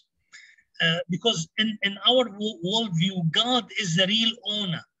discourse, because in our worldview, God is the real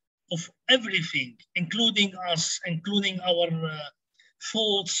owner of everything, including us, including our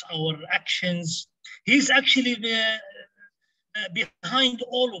thoughts, our actions. He's actually behind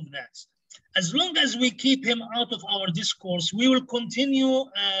all of that. As long as we keep him out of our discourse, we will continue,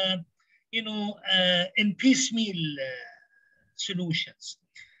 in piecemeal solutions.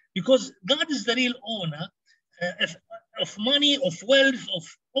 Because God is the real owner of money, of wealth,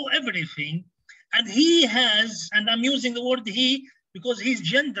 of everything. And he has, and I'm using the word he because he's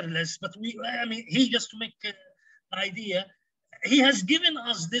genderless, but he, just to make the idea, he has given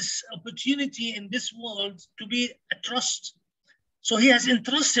us this opportunity in this world to be a trust. So he has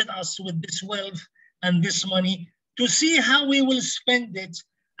entrusted us with this wealth and this money to see how we will spend it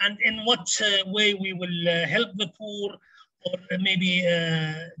and in what way we will help the poor, or maybe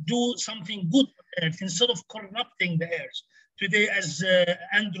do something good on earth instead of corrupting the earth. Today, as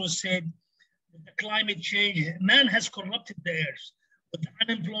Andrew said, the climate change, man has corrupted the earth. With the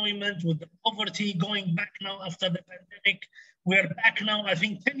unemployment, with the poverty going back now after the pandemic, we're back now, I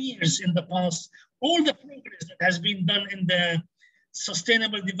think 10 years in the past. All the progress that has been done in the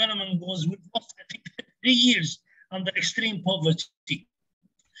sustainable development goals, we've lost, I think, 3 years under extreme poverty.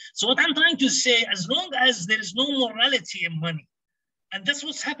 So what I'm trying to say, as long as there is no morality in money, and that's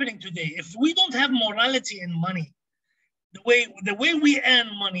what's happening today. If we don't have morality in money, the way we earn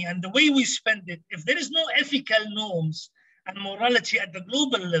money and the way we spend it, if there is no ethical norms and morality at the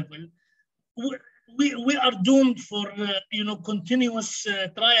global level, we are doomed for continuous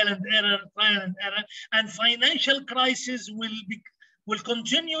trial and error, and financial crisis will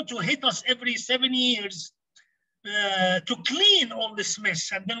continue to hit us every 7 years to clean all this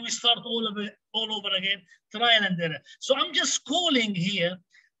mess, and then we start all over again, trial and error. So I'm just calling here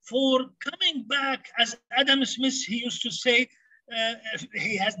for coming back, as Adam Smith, he used to say,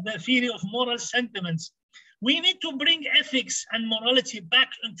 he has the theory of moral sentiments. We need to bring ethics and morality back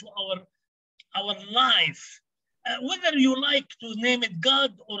into our life. Whether you like to name it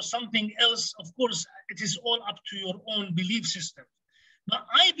God or something else, of course, it is all up to your own belief system. But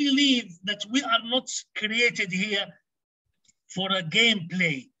I believe that we are not created here for a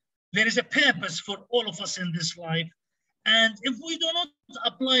gameplay. There is a purpose for all of us in this life. And if we do not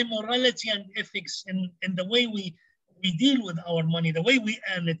apply morality and ethics in the way we deal with our money, the way we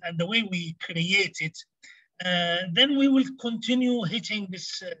earn it, and the way we create it, then we will continue hitting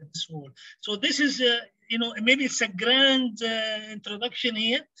this wall. So this is, maybe it's a grand introduction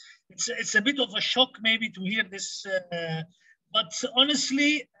here. It's a bit of a shock maybe to hear this, but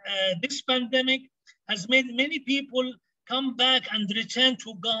honestly, this pandemic has made many people come back and return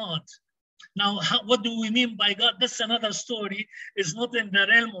to God. Now, what do we mean by God? That's another story. It's not in the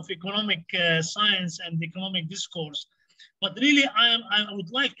realm of economic science and economic discourse. But really, I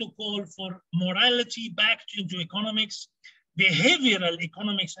would like to call for morality back into economics, behavioral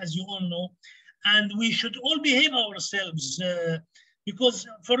economics, as you all know, and we should all behave ourselves. Because,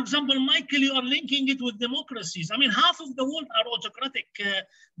 for example, Michael, you are linking it with democracies. I mean, half of the world are autocratic.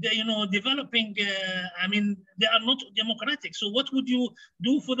 Developing, they are not democratic. So what would you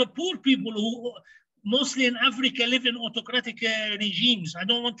do for the poor people who mostly in Africa live in autocratic regimes? I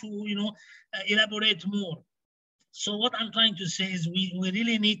don't want to, elaborate more. So what I'm trying to say is we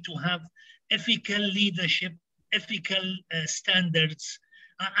really need to have ethical leadership, ethical standards.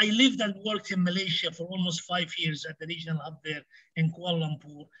 I lived and worked in Malaysia for almost 5 years at the regional hub there in Kuala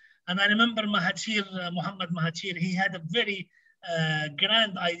Lumpur. And I remember Muhammad Mahathir, he had a very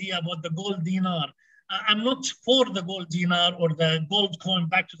grand idea about the gold dinar. I'm not for the gold dinar or the gold coin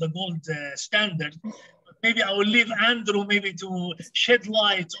back to the gold standard. But maybe I will leave Andrew maybe to shed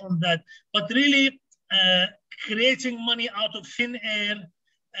light on that. But really, creating money out of thin air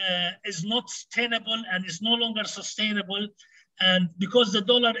is not sustainable and is no longer sustainable. And because the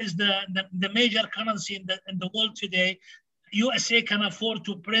dollar is the major currency in the world today, USA can afford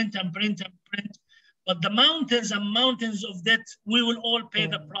to print and print and print. But the mountains and mountains of debt, we will all pay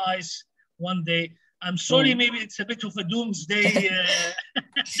the price one day. I'm sorry, maybe it's a bit of a doomsday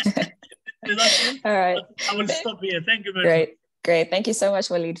introduction. All right. I will stop here. Thank you very much. Great. Thank you so much,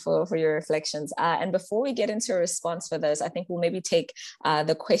 Walid, for your reflections. And before we get into a response for those, I think we'll maybe take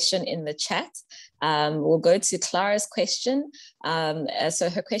the question in the chat. We'll go to Clara's question. So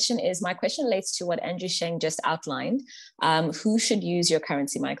her question is, my question relates to what Andrew Sheng just outlined. Who should use your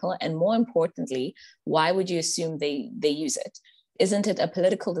currency, Michael? And more importantly, why would you assume they use it? Isn't it a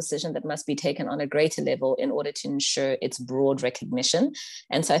political decision that must be taken on a greater level in order to ensure its broad recognition?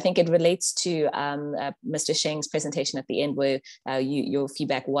 And so I think it relates to Mr. Sheng's presentation at the end, where your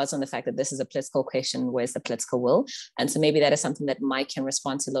feedback was on the fact that this is a political question, where's the political will? And so maybe that is something that Mike can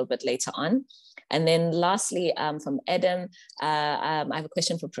respond to a little bit later on. And then lastly, from Adam, I have a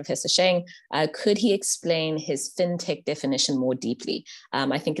question for Professor Sheng. Could he explain his fintech definition more deeply?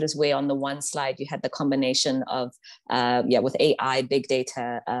 I think it is where on the one slide you had the combination of, with AI, big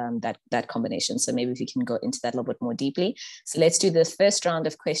data, that combination. So maybe if you can go into that a little bit more deeply. So let's do the first round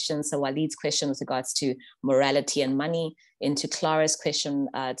of questions. So Walid's question with regards to morality and money, into Clara's question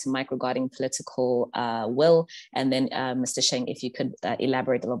to Mike regarding political will, and then Mr. Sheng, if you could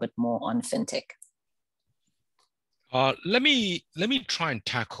elaborate a little bit more on fintech. Let me try and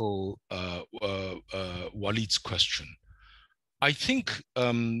tackle Walid's question. I think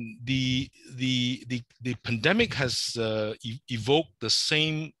the pandemic has evoked the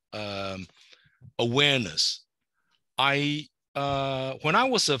same awareness. When I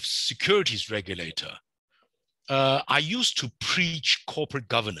was a securities regulator, I used to preach corporate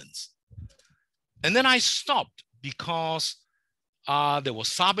governance, and then I stopped because there was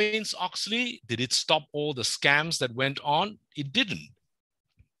Sarbanes-Oxley. Did it stop all the scams that went on? It didn't.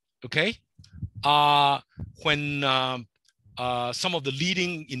 Okay. When some of the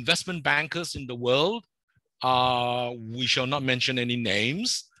leading investment bankers in the world, we shall not mention any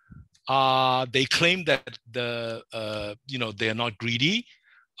names, they claim that they are not greedy,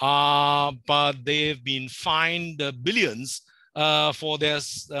 but they've been fined billions for their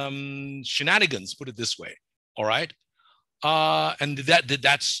shenanigans, put it this way. All right. And did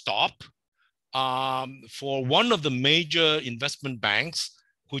that stop? For one of the major investment banks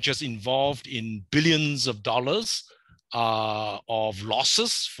which is involved in billions of dollars of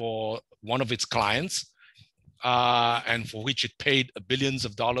losses for one of its clients, and for which it paid billions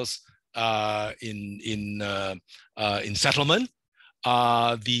of dollars in settlement.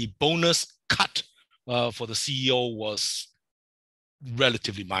 The bonus cut for the CEO was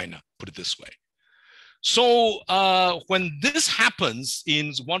relatively minor, put it this way. So when this happens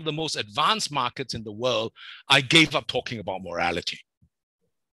in one of the most advanced markets in the world, I gave up talking about morality.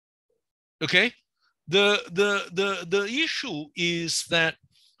 Okay, the issue is that,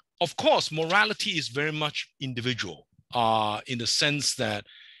 of course, morality is very much individual, in the sense that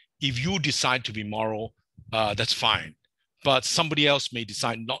if you decide to be moral, that's fine. But somebody else may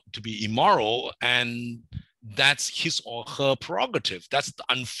decide not to be immoral, and that's his or her prerogative. That's the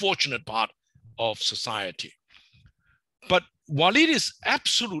unfortunate part of society. But while it is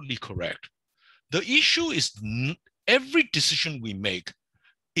absolutely correct, the issue is every decision we make,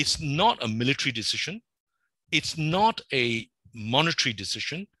 it's not a military decision, it's not a monetary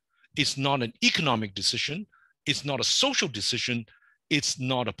decision, it's not an economic decision, it's not a social decision, it's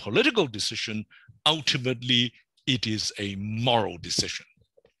not a political decision. Ultimately, it is a moral decision.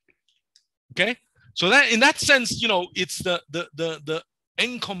 Okay, so that in that sense, it's the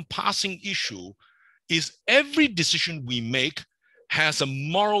encompassing issue is every decision we make has a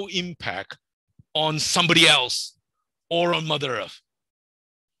moral impact on somebody else or on Mother Earth.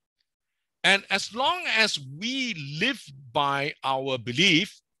 And as long as we live by our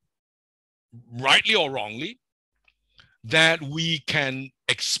belief, rightly or wrongly, that we can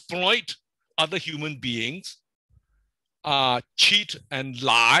exploit other human beings, cheat and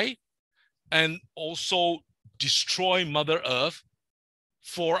lie, and also destroy Mother Earth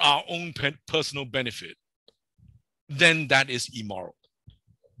for our own personal benefit, then that is immoral.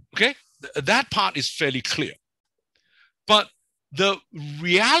 Okay, that part is fairly clear. But the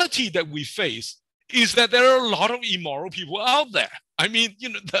reality that we face is that there are a lot of immoral people out there. I mean,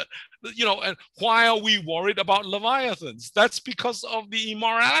 and why are we worried about leviathans? That's because of the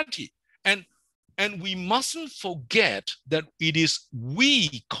immorality. And we mustn't forget that it is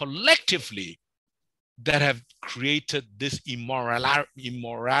we collectively that have created this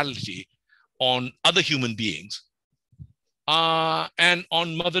immorality on other human beings and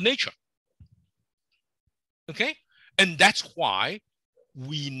on Mother Nature. Okay? And that's why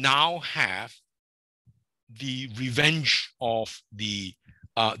we now have the revenge of the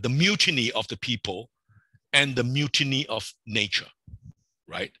mutiny of the people and the mutiny of nature,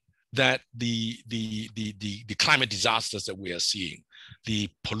 right? That the climate disasters that we are seeing, the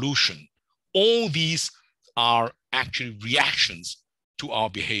pollution, all these are actually reactions to our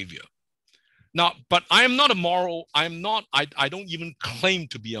behavior. Now, but I am not a moral, I don't even claim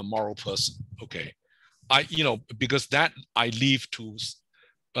to be a moral person, okay? Because that I leave to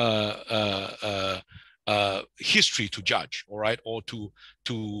history to judge, all right, or to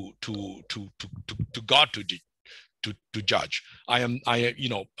God to judge. My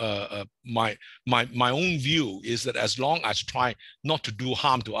own view is that as long as I try not to do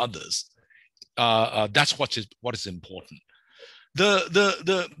harm to others, that's what is important. The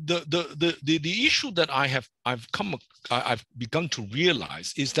issue that I've begun to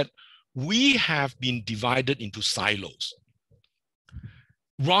realize is that we have been divided into silos.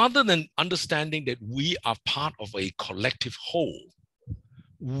 Rather than understanding that we are part of a collective whole,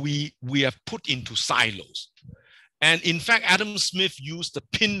 we have put into silos. And in fact, Adam Smith used the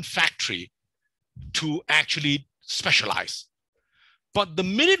pin factory to actually specialize. But the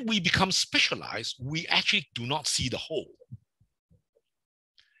minute we become specialized, we actually do not see the whole.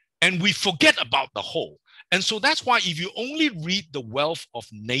 And we forget about the whole. And so that's why if you only read The Wealth of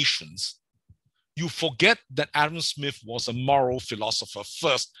Nations, you forget that Adam Smith was a moral philosopher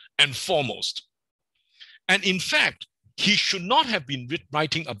first and foremost. And in fact, he should not have been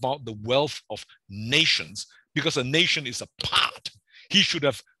writing about the wealth of nations, because a nation is a part. He should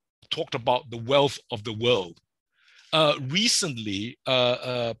have talked about the wealth of the world. Recently,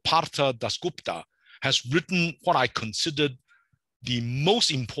 Partha Dasgupta has written what I considered the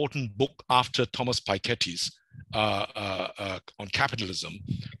most important book after Thomas Piketty's on capitalism,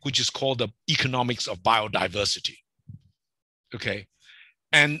 which is called The Economics of Biodiversity. Okay,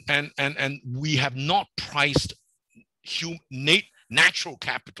 and we have not priced natural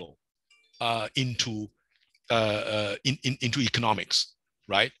capital into economics,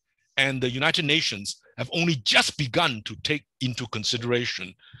 right? And the United Nations have only just begun to take into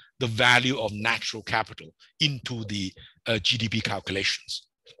consideration the value of natural capital into the GDP calculations,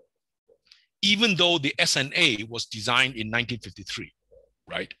 even though the SNA was designed in 1953,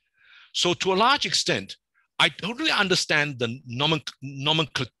 right? So to a large extent, I totally understand the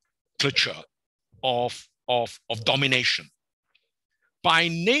nomenclature of domination. By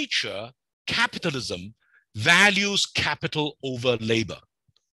nature, capitalism values capital over labor.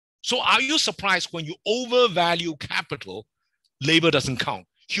 So are you surprised when you overvalue capital, labor doesn't count,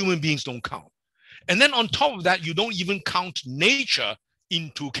 human beings don't count? And then on top of that, you don't even count nature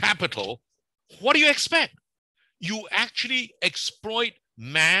into capital. What do you expect? You actually exploit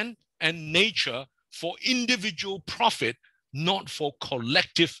man and nature for individual profit, not for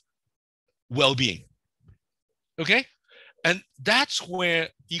collective well-being. Okay? And that's where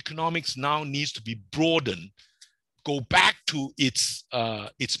economics now needs to be broadened, go back to its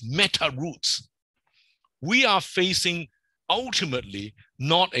meta roots. We are facing ultimately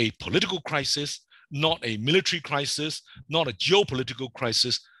not a political crisis, not a military crisis, not a geopolitical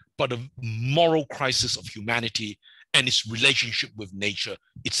crisis, but a moral crisis of humanity and its relationship with nature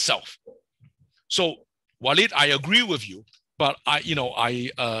itself. So, Walid, I agree with you, but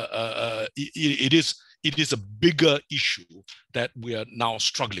it is a bigger issue that we are now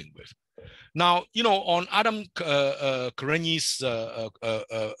struggling with. Now, on Adam Karenyi's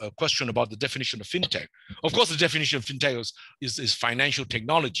question about the definition of fintech, of course, the definition of fintech is financial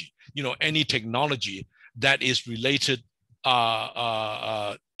technology. Any technology that is related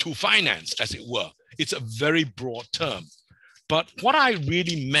to finance, as it were. It's a very broad term. But what I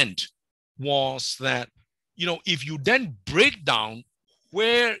really meant was that, if you then break down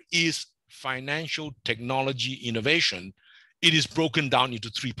where is financial technology innovation, it is broken down into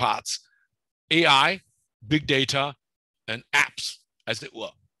three parts: AI, big data, and apps, as it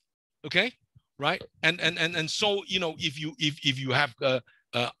were. Okay, right? And so if you have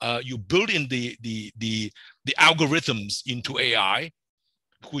you build in the algorithms into AI,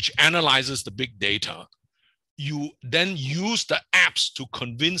 which analyzes the big data, you then use the apps to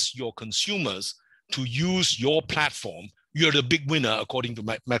convince your consumers to use your platform. You're the big winner according to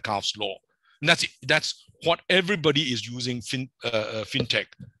Metcalfe's law. And that's what everybody is using fintech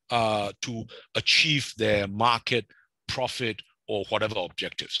to achieve their market, profit, or whatever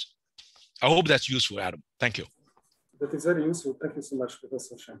objectives. I hope that's useful, Adam. Thank you. That is very useful. Thank you so much,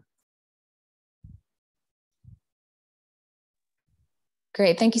 Professor Sheng.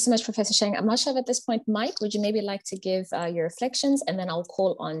 Great. Thank you so much, Professor Sheng. I'm not sure at this point, Mike, would you maybe like to give your reflections, and then I'll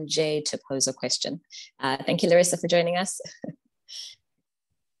call on Jay to pose a question. Thank you, Larissa, for joining us.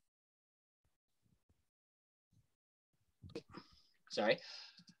 Sorry.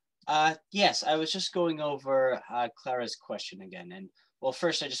 Yes, I was just going over Clara's question again. And well,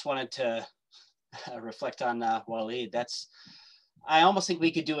 first I just wanted to reflect on Walid. I almost think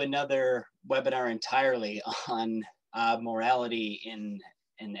we could do another webinar entirely on morality in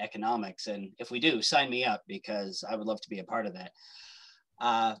economics. And if we do, sign me up, because I would love to be a part of that.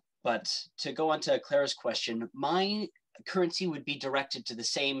 But to go on to Clara's question, my currency would be directed to the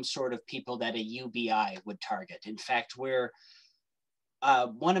same sort of people that a UBI would target. In fact, one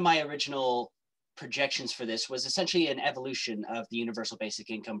of my original projections for this was essentially an evolution of the Universal Basic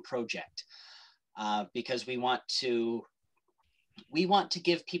Income project, because we want to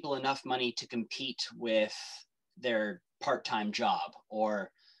give people enough money to compete with their part-time job or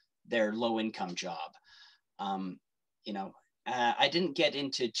their low-income job. I didn't get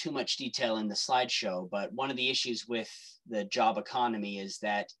into too much detail in the slideshow, but one of the issues with the job economy is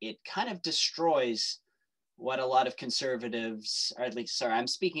that it kind of destroys what a lot of conservatives, or at least, sorry, I'm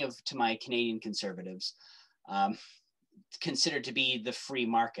speaking to my Canadian conservatives, consider to be the free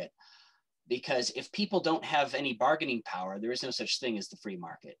market. Because if people don't have any bargaining power, there is no such thing as the free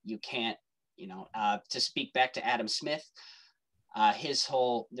market. You can't, to speak back to Adam Smith,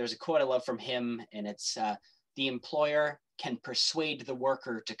 there's a quote I love from him, and it's, the employer can persuade the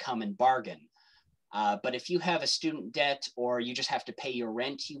worker to come and bargain. But if you have a student debt, or you just have to pay your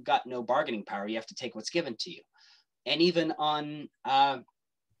rent, you've got no bargaining power. You have to take what's given to you. And even on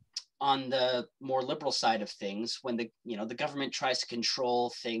the more liberal side of things, when the government tries to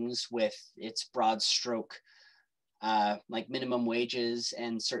control things with its broad stroke, like minimum wages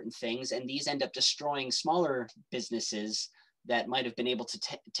and certain things, and these end up destroying smaller businesses that might have been able to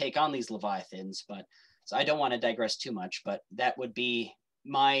take on these leviathans. But so I don't want to digress too much, but that would be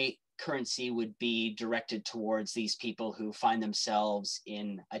my currency, would be directed towards these people who find themselves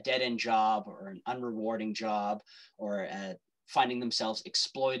in a dead-end job or an unrewarding job, or finding themselves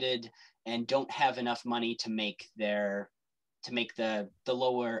exploited and don't have enough money to make the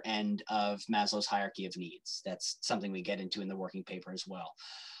lower end of Maslow's hierarchy of needs. That's something we get into in the working paper as well.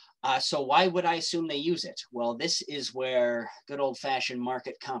 So why would I assume they use it? Well, this is where good old-fashioned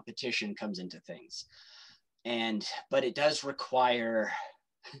market competition comes into things. But it does require,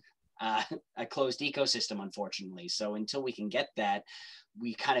 a closed ecosystem, unfortunately. So until we can get that,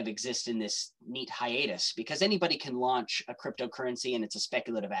 we kind of exist in this neat hiatus, because anybody can launch a cryptocurrency and it's a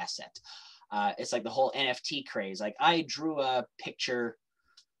speculative asset. It's like the whole NFT craze. Like, I drew a picture,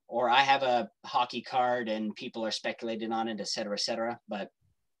 or I have a hockey card and people are speculating on it, et cetera, et cetera. But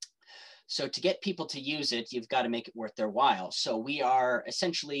so to get people to use it, you've got to make it worth their while. So we are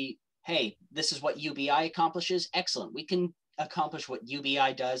essentially, hey, this is what UBI accomplishes. Excellent. We can accomplish what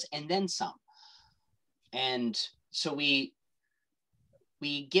UBI does and then some. And so we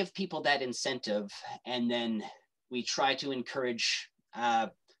give people that incentive, and then we try to encourage,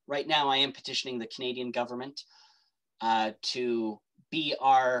 right now I am petitioning the Canadian government to be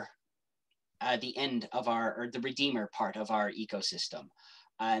the end of or the redeemer part of our ecosystem.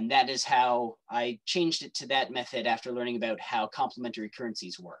 And that is how I changed it to that method after learning about how complementary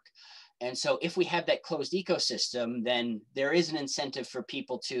currencies work. And so if we have that closed ecosystem, then there is an incentive for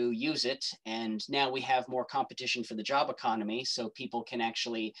people to use it. And now we have more competition for the job economy. So people can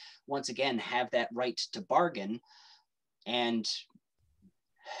actually, once again, have that right to bargain. And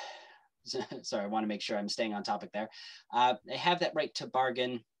sorry, I want to make sure I'm staying on topic there. They have that right to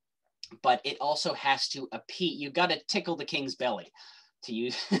bargain, but it also has to appease. You've got to tickle the king's belly, to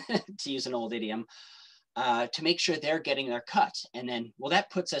use to use an old idiom, to make sure they're getting their cut. And then, well, that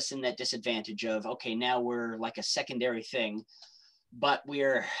puts us in that disadvantage of, okay, now we're like a secondary thing, but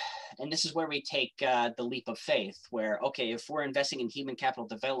and this is where we take the leap of faith, where, okay, if we're investing in human capital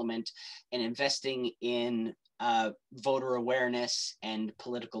development and investing in voter awareness and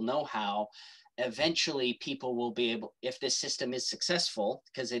political know-how, eventually people will be able, if this system is successful,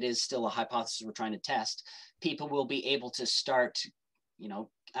 because it is still a hypothesis we're trying to test, people will be able to start,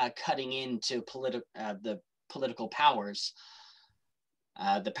 cutting into the political powers,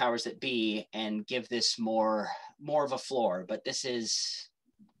 the powers that be, and give this more of a floor. But this is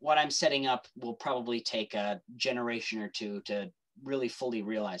what I'm setting up, will probably take a generation or two to really fully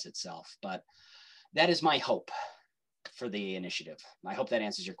realize itself. But that is my hope for the initiative. I hope that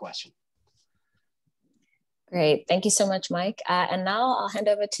answers your question. Great. Thank you so much, Mike. And now I'll hand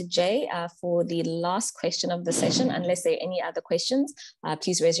over to Jay for the last question of the session. Unless there are any other questions,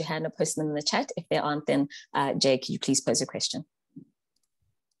 please raise your hand or post them in the chat. If there aren't, then Jay, could you please pose a question?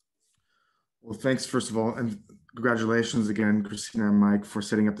 Well, thanks, first of all, and congratulations again, Christina and Mike, for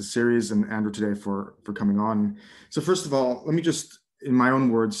setting up the series, and Andrew today for coming on. So first of all, let me just, in my own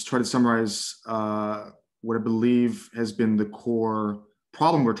words, try to summarize what I believe has been the core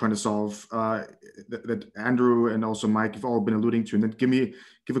problem we're trying to solve, that Andrew and also Mike have all been alluding to, and then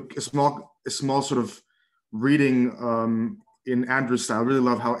give a small sort of reading in Andrew's style. I really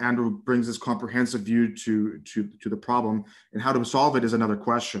love how Andrew brings this comprehensive view to the problem, and how to solve it is another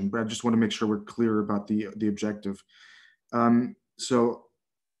question. But I just want to make sure we're clear about the objective. So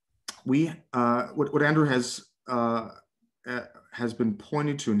what Andrew has been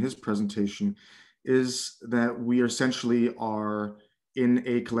pointing to in his presentation is that we essentially are in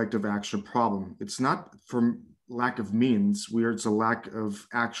a collective action problem. It's not from lack of means, it's a lack of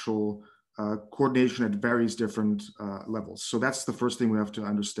actual coordination at various different levels. So that's the first thing we have to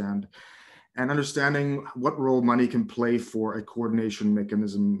understand. And understanding what role money can play for a coordination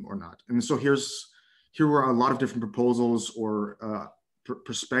mechanism or not. And so here where a lot of different proposals or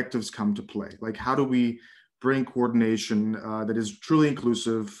perspectives come to play. Like, how do we bring coordination that is truly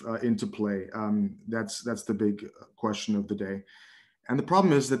inclusive into play? That's the big question of the day. And the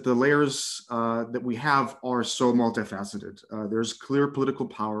problem is that the layers that we have are so multifaceted. There's clear political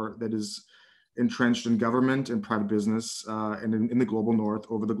power that is entrenched in government and private business, and in the global north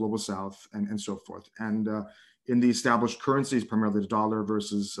over the global south, and so forth. And in the established currencies, primarily the dollar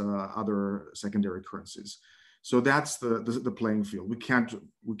versus other secondary currencies. So that's the playing field. We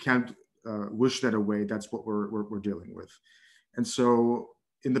can't wish that away. That's what we're dealing with. And so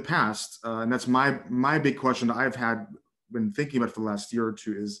in the past, and that's my big question that I've been thinking about for the last year or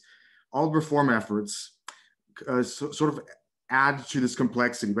two, is all reform efforts sort of add to this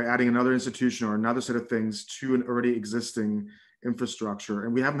complexity by adding another institution or another set of things to an already existing infrastructure.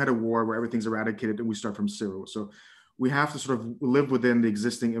 And we haven't had a war where everything's eradicated and we start from zero. So we have to sort of live within the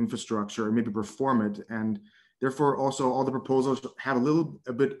existing infrastructure and maybe reform it. And therefore also all the proposals have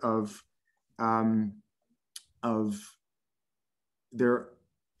a bit of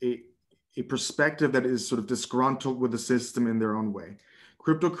a perspective that is sort of disgruntled with the system in their own way.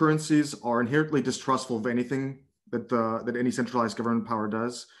 Cryptocurrencies are inherently distrustful of anything that any centralized government power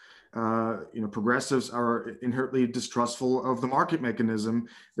does. Progressives are inherently distrustful of the market mechanism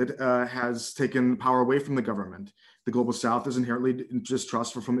that has taken power away from the government. The global south is inherently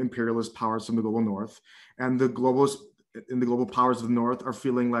distrustful from imperialist powers from the global north, and the globalist in the global powers of the North are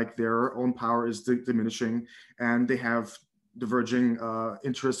feeling like their own power is diminishing, and they have diverging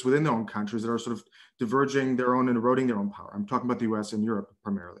interests within their own countries that are sort of diverging their own and eroding their own power. I'm talking about the US and Europe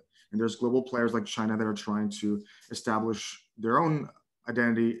primarily. And there's global players like China that are trying to establish their own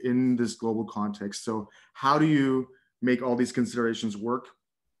identity in this global context. So how do you make all these considerations work?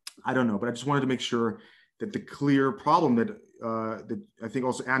 I don't know, but I just wanted to make sure that the clear problem that that I think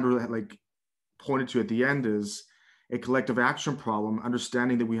also Andrew had like pointed to at the end is a collective action problem,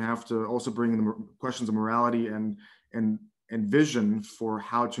 understanding that we have to also bring in the questions of morality and vision for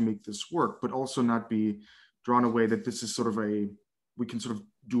how to make this work, but also not be drawn away that this is sort of we can sort of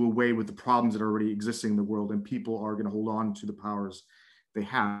do away with the problems that are already existing in the world, and people are going to hold on to the powers they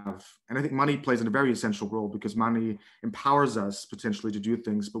have. And I think money plays a very essential role, because money empowers us potentially to do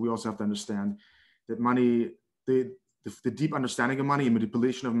things, but we also have to understand that money, the deep understanding of money and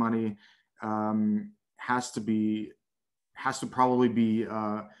manipulation of money has to probably be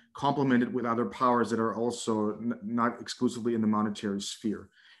complemented with other powers that are also not exclusively in the monetary sphere.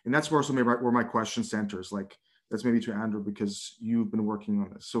 And that's where also maybe where my question centers. Like, that's maybe to Andrew, because you've been working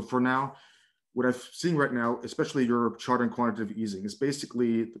on this. So for now, what I'm seeing right now, especially Europe, charter and quantitative easing, is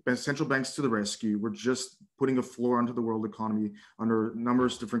basically the central banks to the rescue. We're just putting a floor onto the world economy under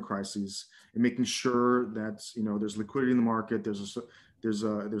numerous different crises, and making sure that there's liquidity in the market,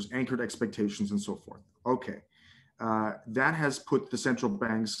 there's anchored expectations and so forth. Okay, that has put the central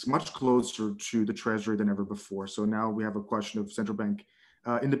banks much closer to the treasury than ever before. So now we have a question of central bank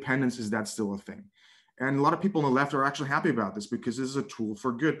independence. Is that still a thing? And a lot of people on the left are actually happy about this, because this is a tool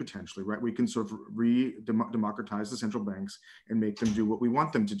for good potentially, right? We can sort of democratize the central banks and make them do what we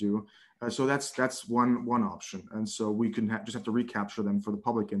want them to do. So that's one option. And so we can just have to recapture them for the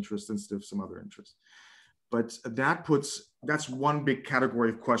public interest instead of some other interest. But that's one big category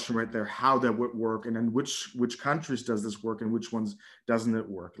of question right there, how that would work, and then which countries does this work and which ones doesn't it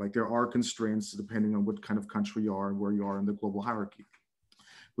work? Like, there are constraints depending on what kind of country you are and where you are in the global hierarchy.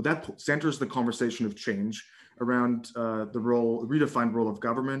 But that centers the conversation of change around the redefined role of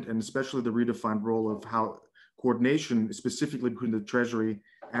government, and especially the redefined role of how coordination, specifically between the Treasury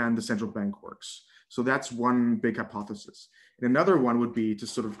and the central bank, works. So that's one big hypothesis. And another one would be to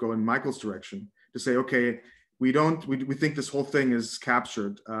sort of go in Michael's direction, to say, okay, we think this whole thing is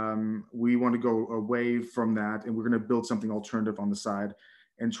captured. We want to go away from that, and we're going to build something alternative on the side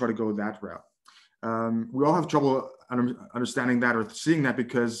and try to go that route. We all have trouble understanding that or seeing that,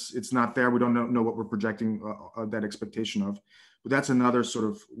 because it's not there. We don't know what we're projecting that expectation of. But that's another sort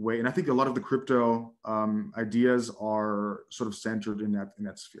of way. And I think a lot of the crypto ideas are sort of centered in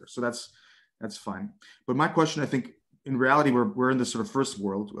that sphere. So that's fine. But my question, I think, in reality, we're in this sort of first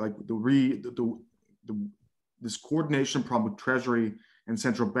world, like this coordination problem with Treasury and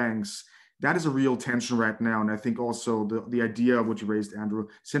central banks. That is a real tension right now. And I think also the idea of what you raised, Andrew,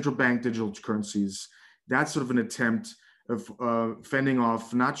 central bank digital currencies, that's sort of an attempt of fending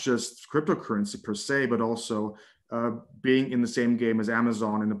off not just cryptocurrency per se, but also being in the same game as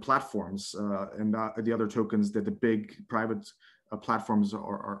Amazon and the platforms and the other tokens that the big private platforms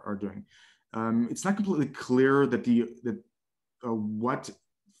are doing. It's not completely clear that what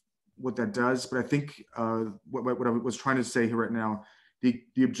that does, but I think what I was trying to say here right now,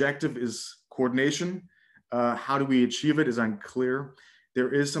 the objective is coordination. How do we achieve it is unclear.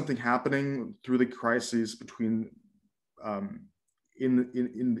 There is something happening through the crises between in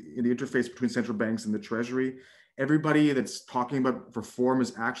the interface between central banks and the Treasury. Everybody that's talking about reform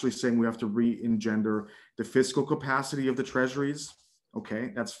is actually saying we have to re-engender the fiscal capacity of the treasuries.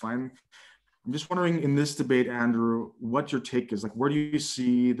 Okay, that's fine. I'm just wondering, in this debate, Andrew, what your take is. Like, where do you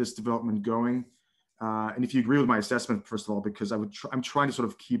see this development going? And if you agree with my assessment, first of all, because I'm trying to sort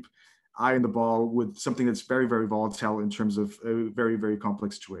of keep eye on the ball with something that's very, very volatile in terms of a very, very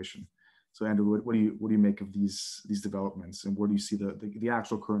complex situation. So, Andrew, what do you make of these developments, and where do you see the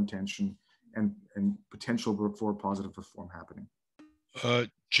actual current tension and potential for positive reform happening?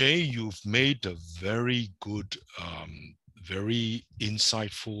 Jay, you've made a very good, very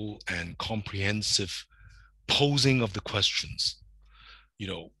insightful and comprehensive posing of the questions.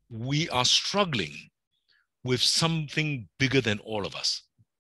 We are struggling with something bigger than all of us.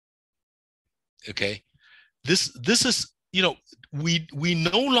 Okay, this is, we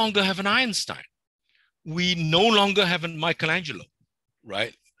no longer have an Einstein. We no longer have a Michelangelo,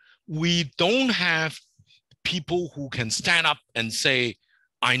 right? We don't have people who can stand up and say,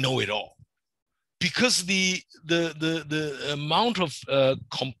 I know it all. Because the amount of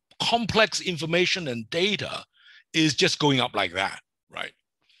complex information and data is just going up like that, right?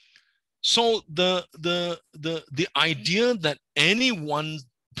 So the idea that any one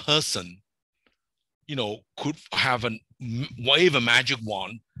person could have wave a magic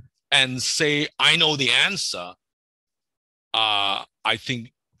wand and say, I know the answer, I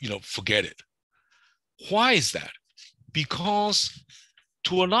think, forget it. Why is that? Because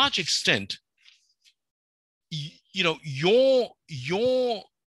to a large extent, your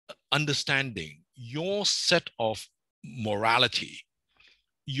understanding, your set of morality,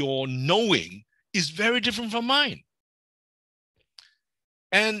 your knowing is very different from mine.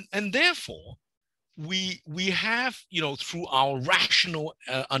 And therefore, we have, through our rational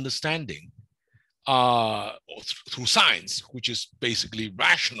understanding, or through science, which is basically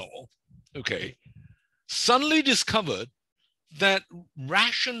rational, okay, suddenly discovered that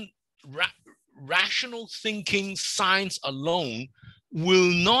rational thinking science alone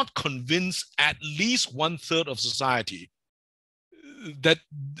will not convince at least 1/3 of society that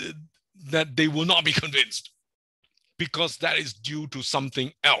they will not be convinced, because that is due to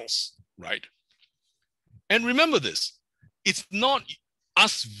something else, right? And remember this, it's not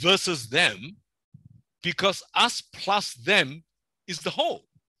us versus them, because us plus them is the whole.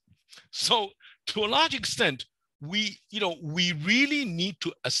 So to a large extent, we really need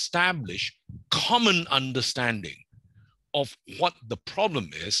to establish common understanding of what the problem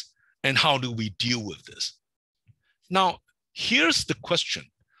is and how do we deal with this. Now, here's the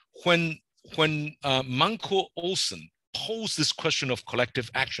question. When Manco Olson posed this question of collective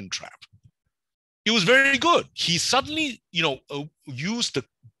action trap, it was very good. He suddenly, used the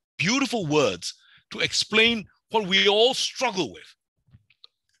beautiful words to explain what we all struggle with.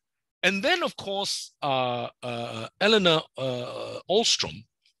 And then, of course, Eleanor Ostrom,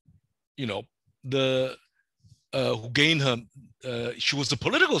 who gained her, she was a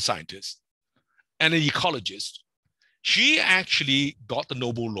political scientist and an ecologist. She actually got the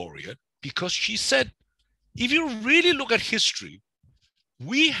Nobel laureate because she said, if you really look at history,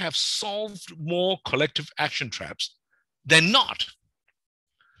 we have solved more collective action traps than not,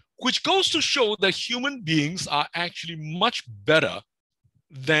 which goes to show that human beings are actually much better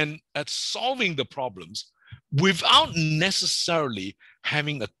than at solving the problems without necessarily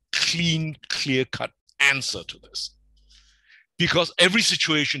having a clean, clear-cut answer to this. Because every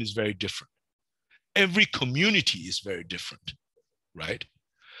situation is very different. Every community is very different, right?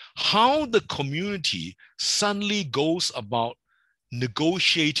 How the community suddenly goes about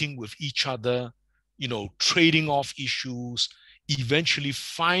negotiating with each other, trading off issues, eventually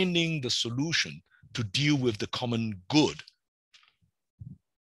finding the solution to deal with the common good.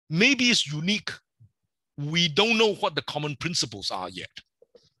 Maybe it's unique. We don't know what the common principles are yet.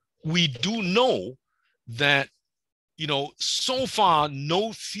 We do know that, so far,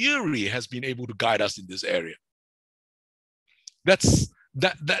 no theory has been able to guide us in this area.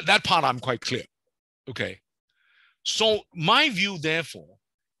 That part I'm quite clear, okay? So my view, therefore,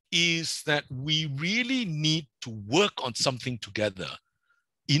 is that we really need to work on something together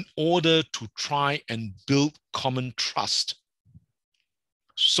in order to try and build common trust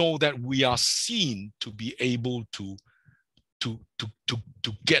so that we are seen to be able to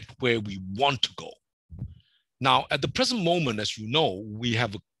get where we want to go. Now, at the present moment, as you know, we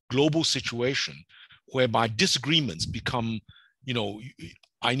have a global situation whereby disagreements become,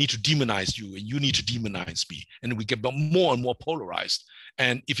 I need to demonize you and you need to demonize me. And we get more and more polarized.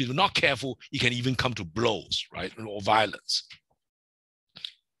 And if you're not careful, it can even come to blows, right? Or violence.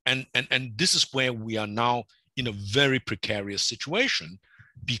 And this is where we are now in a very precarious situation,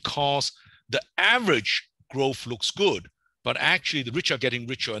 because the average growth looks good, but actually the rich are getting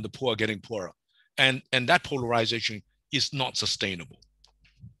richer and the poor are getting poorer. And that polarization is not sustainable.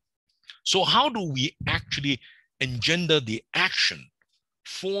 So how do we actually engender the action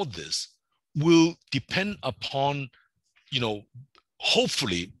for this will depend upon,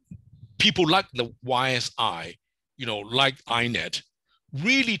 hopefully people like the YSI, like INET,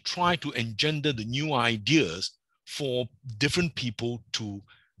 really try to engender the new ideas for different people to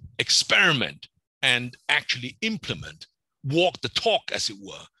experiment and actually implement, walk the talk, as it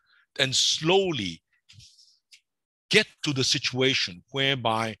were, and slowly get to the situation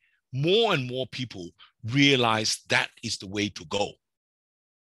whereby more and more people realize that is the way to go.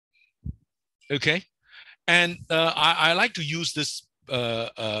 Okay? And I like to use this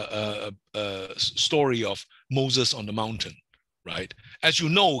story of Moses on the mountain, right? As you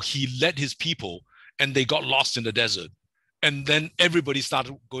know, he led his people and they got lost in the desert. And then everybody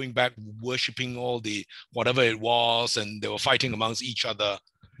started going back, worshiping all the whatever it was, and they were fighting amongst each other.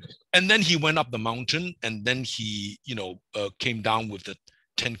 And then he went up the mountain, and then he, came down with the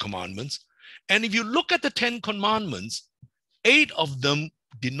 10 commandments. And if you look at the 10 commandments, 8 of them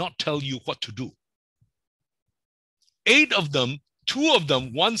did not tell you what to do. 8 of them, 2 of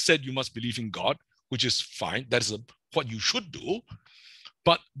them, one said you must believe in God, which is fine. That is what you should do.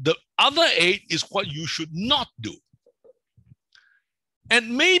 But the other 8 is what you should not do.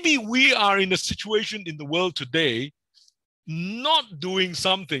 And maybe we are in a situation in the world today, not doing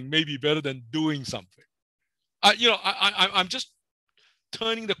something may be better than doing something. I'm just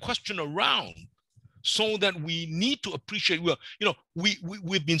turning the question around so that we need to appreciate,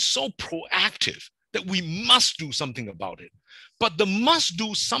 we've been so proactive that we must do something about it. But the must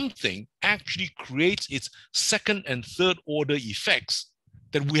do something actually creates its second and third order effects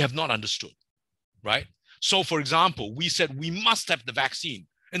that we have not understood, right? So for example, we said we must have the vaccine,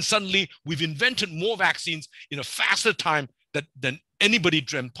 and suddenly we've invented more vaccines in a faster time than anybody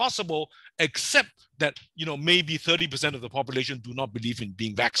dreamt possible, except that maybe 30% of the population do not believe in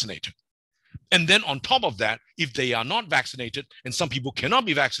being vaccinated. And then on top of that, if they are not vaccinated, and some people cannot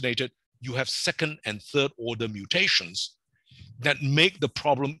be vaccinated, you have second and third order mutations that make the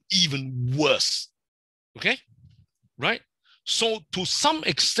problem even worse. Okay, right? So to some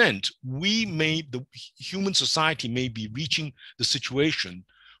extent, the human society may be reaching the situation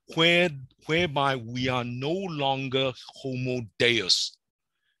whereby we are no longer Homo Deus.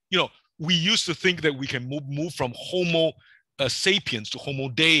 We used to think that we can move from Homo sapiens to Homo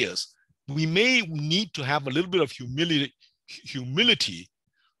Deus. We may need to have a little bit of humility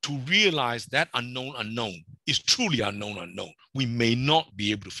to realize that unknown is truly unknown. We may not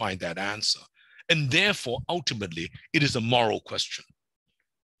be able to find that answer. And therefore, ultimately, it is a moral question.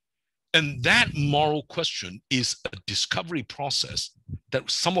 And that moral question is a discovery process that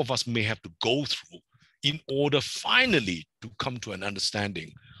some of us may have to go through in order finally to come to an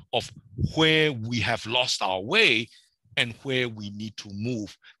understanding of where we have lost our way and where we need to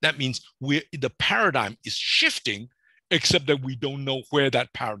move. That means the paradigm is shifting, except that we don't know where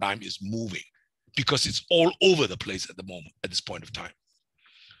that paradigm is moving because it's all over the place at the moment, at this point of time.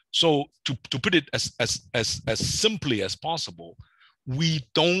 So to put it as simply as possible, we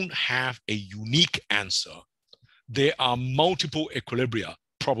don't have a unique answer. There are multiple equilibria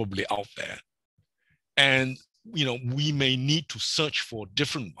probably out there. And we may need to search for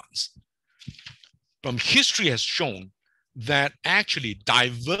different ones. History has shown that actually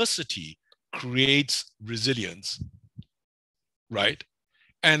diversity creates resilience, right?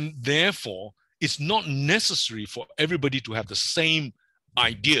 And therefore, it's not necessary for everybody to have the same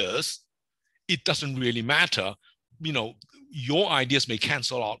ideas. It doesn't really matter. Your ideas may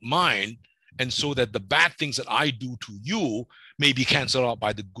cancel out mine, and so that the bad things that I do to you may be canceled out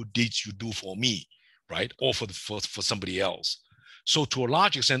by the good deeds you do for me, right? Or for somebody else. So to a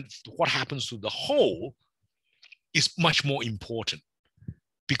large extent, what happens to the whole is much more important,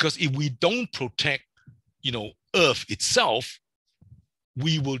 because if we don't protect, Earth itself,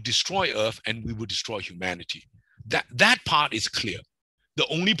 we will destroy Earth and we will destroy humanity. That part is clear. The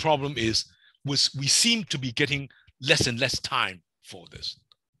only problem is we seem to be getting less and less time for this.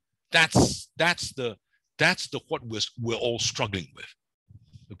 That's what we're all struggling with.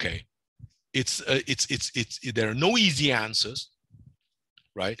 Okay, there are no easy answers,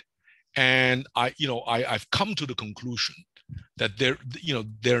 right? And I've come to the conclusion that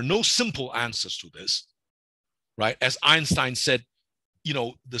there are no simple answers to this, right? As Einstein said,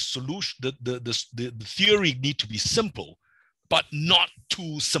 the solution, the theory need to be simple, but not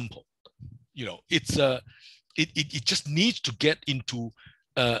too simple. It just needs to get into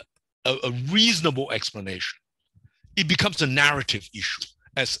a reasonable explanation. It becomes a narrative issue,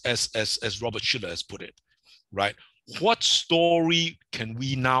 as Robert Schiller has put it, right? What story can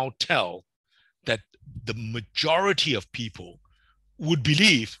we now tell that the majority of people would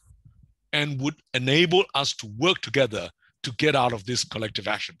believe and would enable us to work together to get out of this collective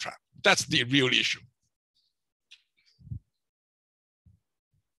action trap? That's the real issue.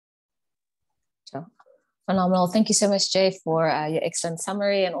 Sure. Phenomenal. Thank you so much, Jay, for your excellent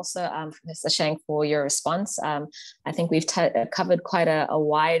summary, and also Mr. Sheng for your response. I think we've covered quite a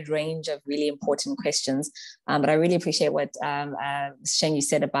wide range of really important questions, but I really appreciate what Mr. Sheng, you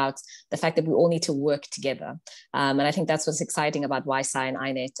said about the fact that we all need to work together. And I think that's what's exciting about YSI and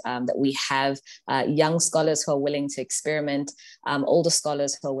INET, that we have young scholars who are willing to experiment, older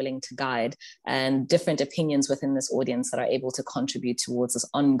scholars who are willing to guide, and different opinions within this audience that are able to contribute towards this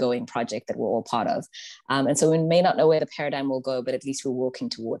ongoing project that we're all part of. And so we may not know where the paradigm will go, but at least we're walking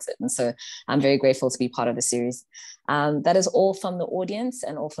towards it. And so I'm very grateful to be part of the series. That is all from the audience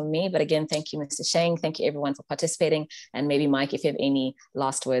and all from me. But again, thank you, Mr. Sheng. Thank you, everyone, for participating. And maybe, Mike, if you have any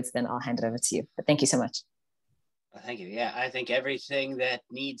last words, then I'll hand it over to you. But thank you so much. Well, thank you. Yeah, I think everything that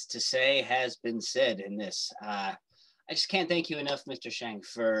needs to say has been said in this. I just can't thank you enough, Mr. Sheng,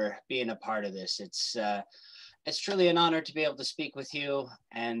 for being a part of this. It's It's truly an honor to be able to speak with you,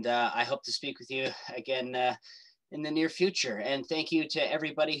 and I hope to speak with you again in the near future. And thank you to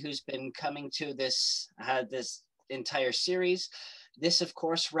everybody who's been coming to this this entire series. This, of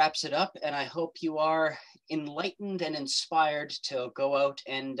course, wraps it up, and I hope you are enlightened and inspired to go out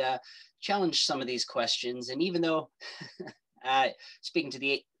and challenge some of these questions. And even though, speaking to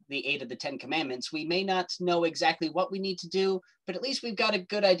the 8 of the 10 commandments, we may not know exactly what we need to do, but at least we've got a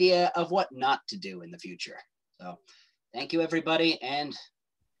good idea of what not to do in the future. So thank you, everybody, and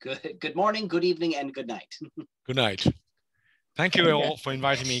good morning, good evening, and good night. Good night. Thank you all for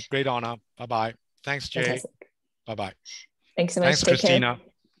inviting me. Great honor. Bye-bye. Thanks, Jay. Fantastic. Bye-bye. Thanks so much. Thanks, Take Christina. care.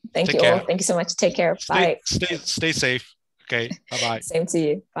 Thank Take you care. all. Thank you so much. Take care. Bye. Stay safe. Okay. Bye-bye. Same to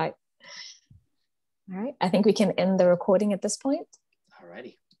you. Bye. All right. I think we can end the recording at this point. All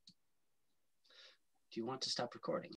righty. Do you want to stop recording?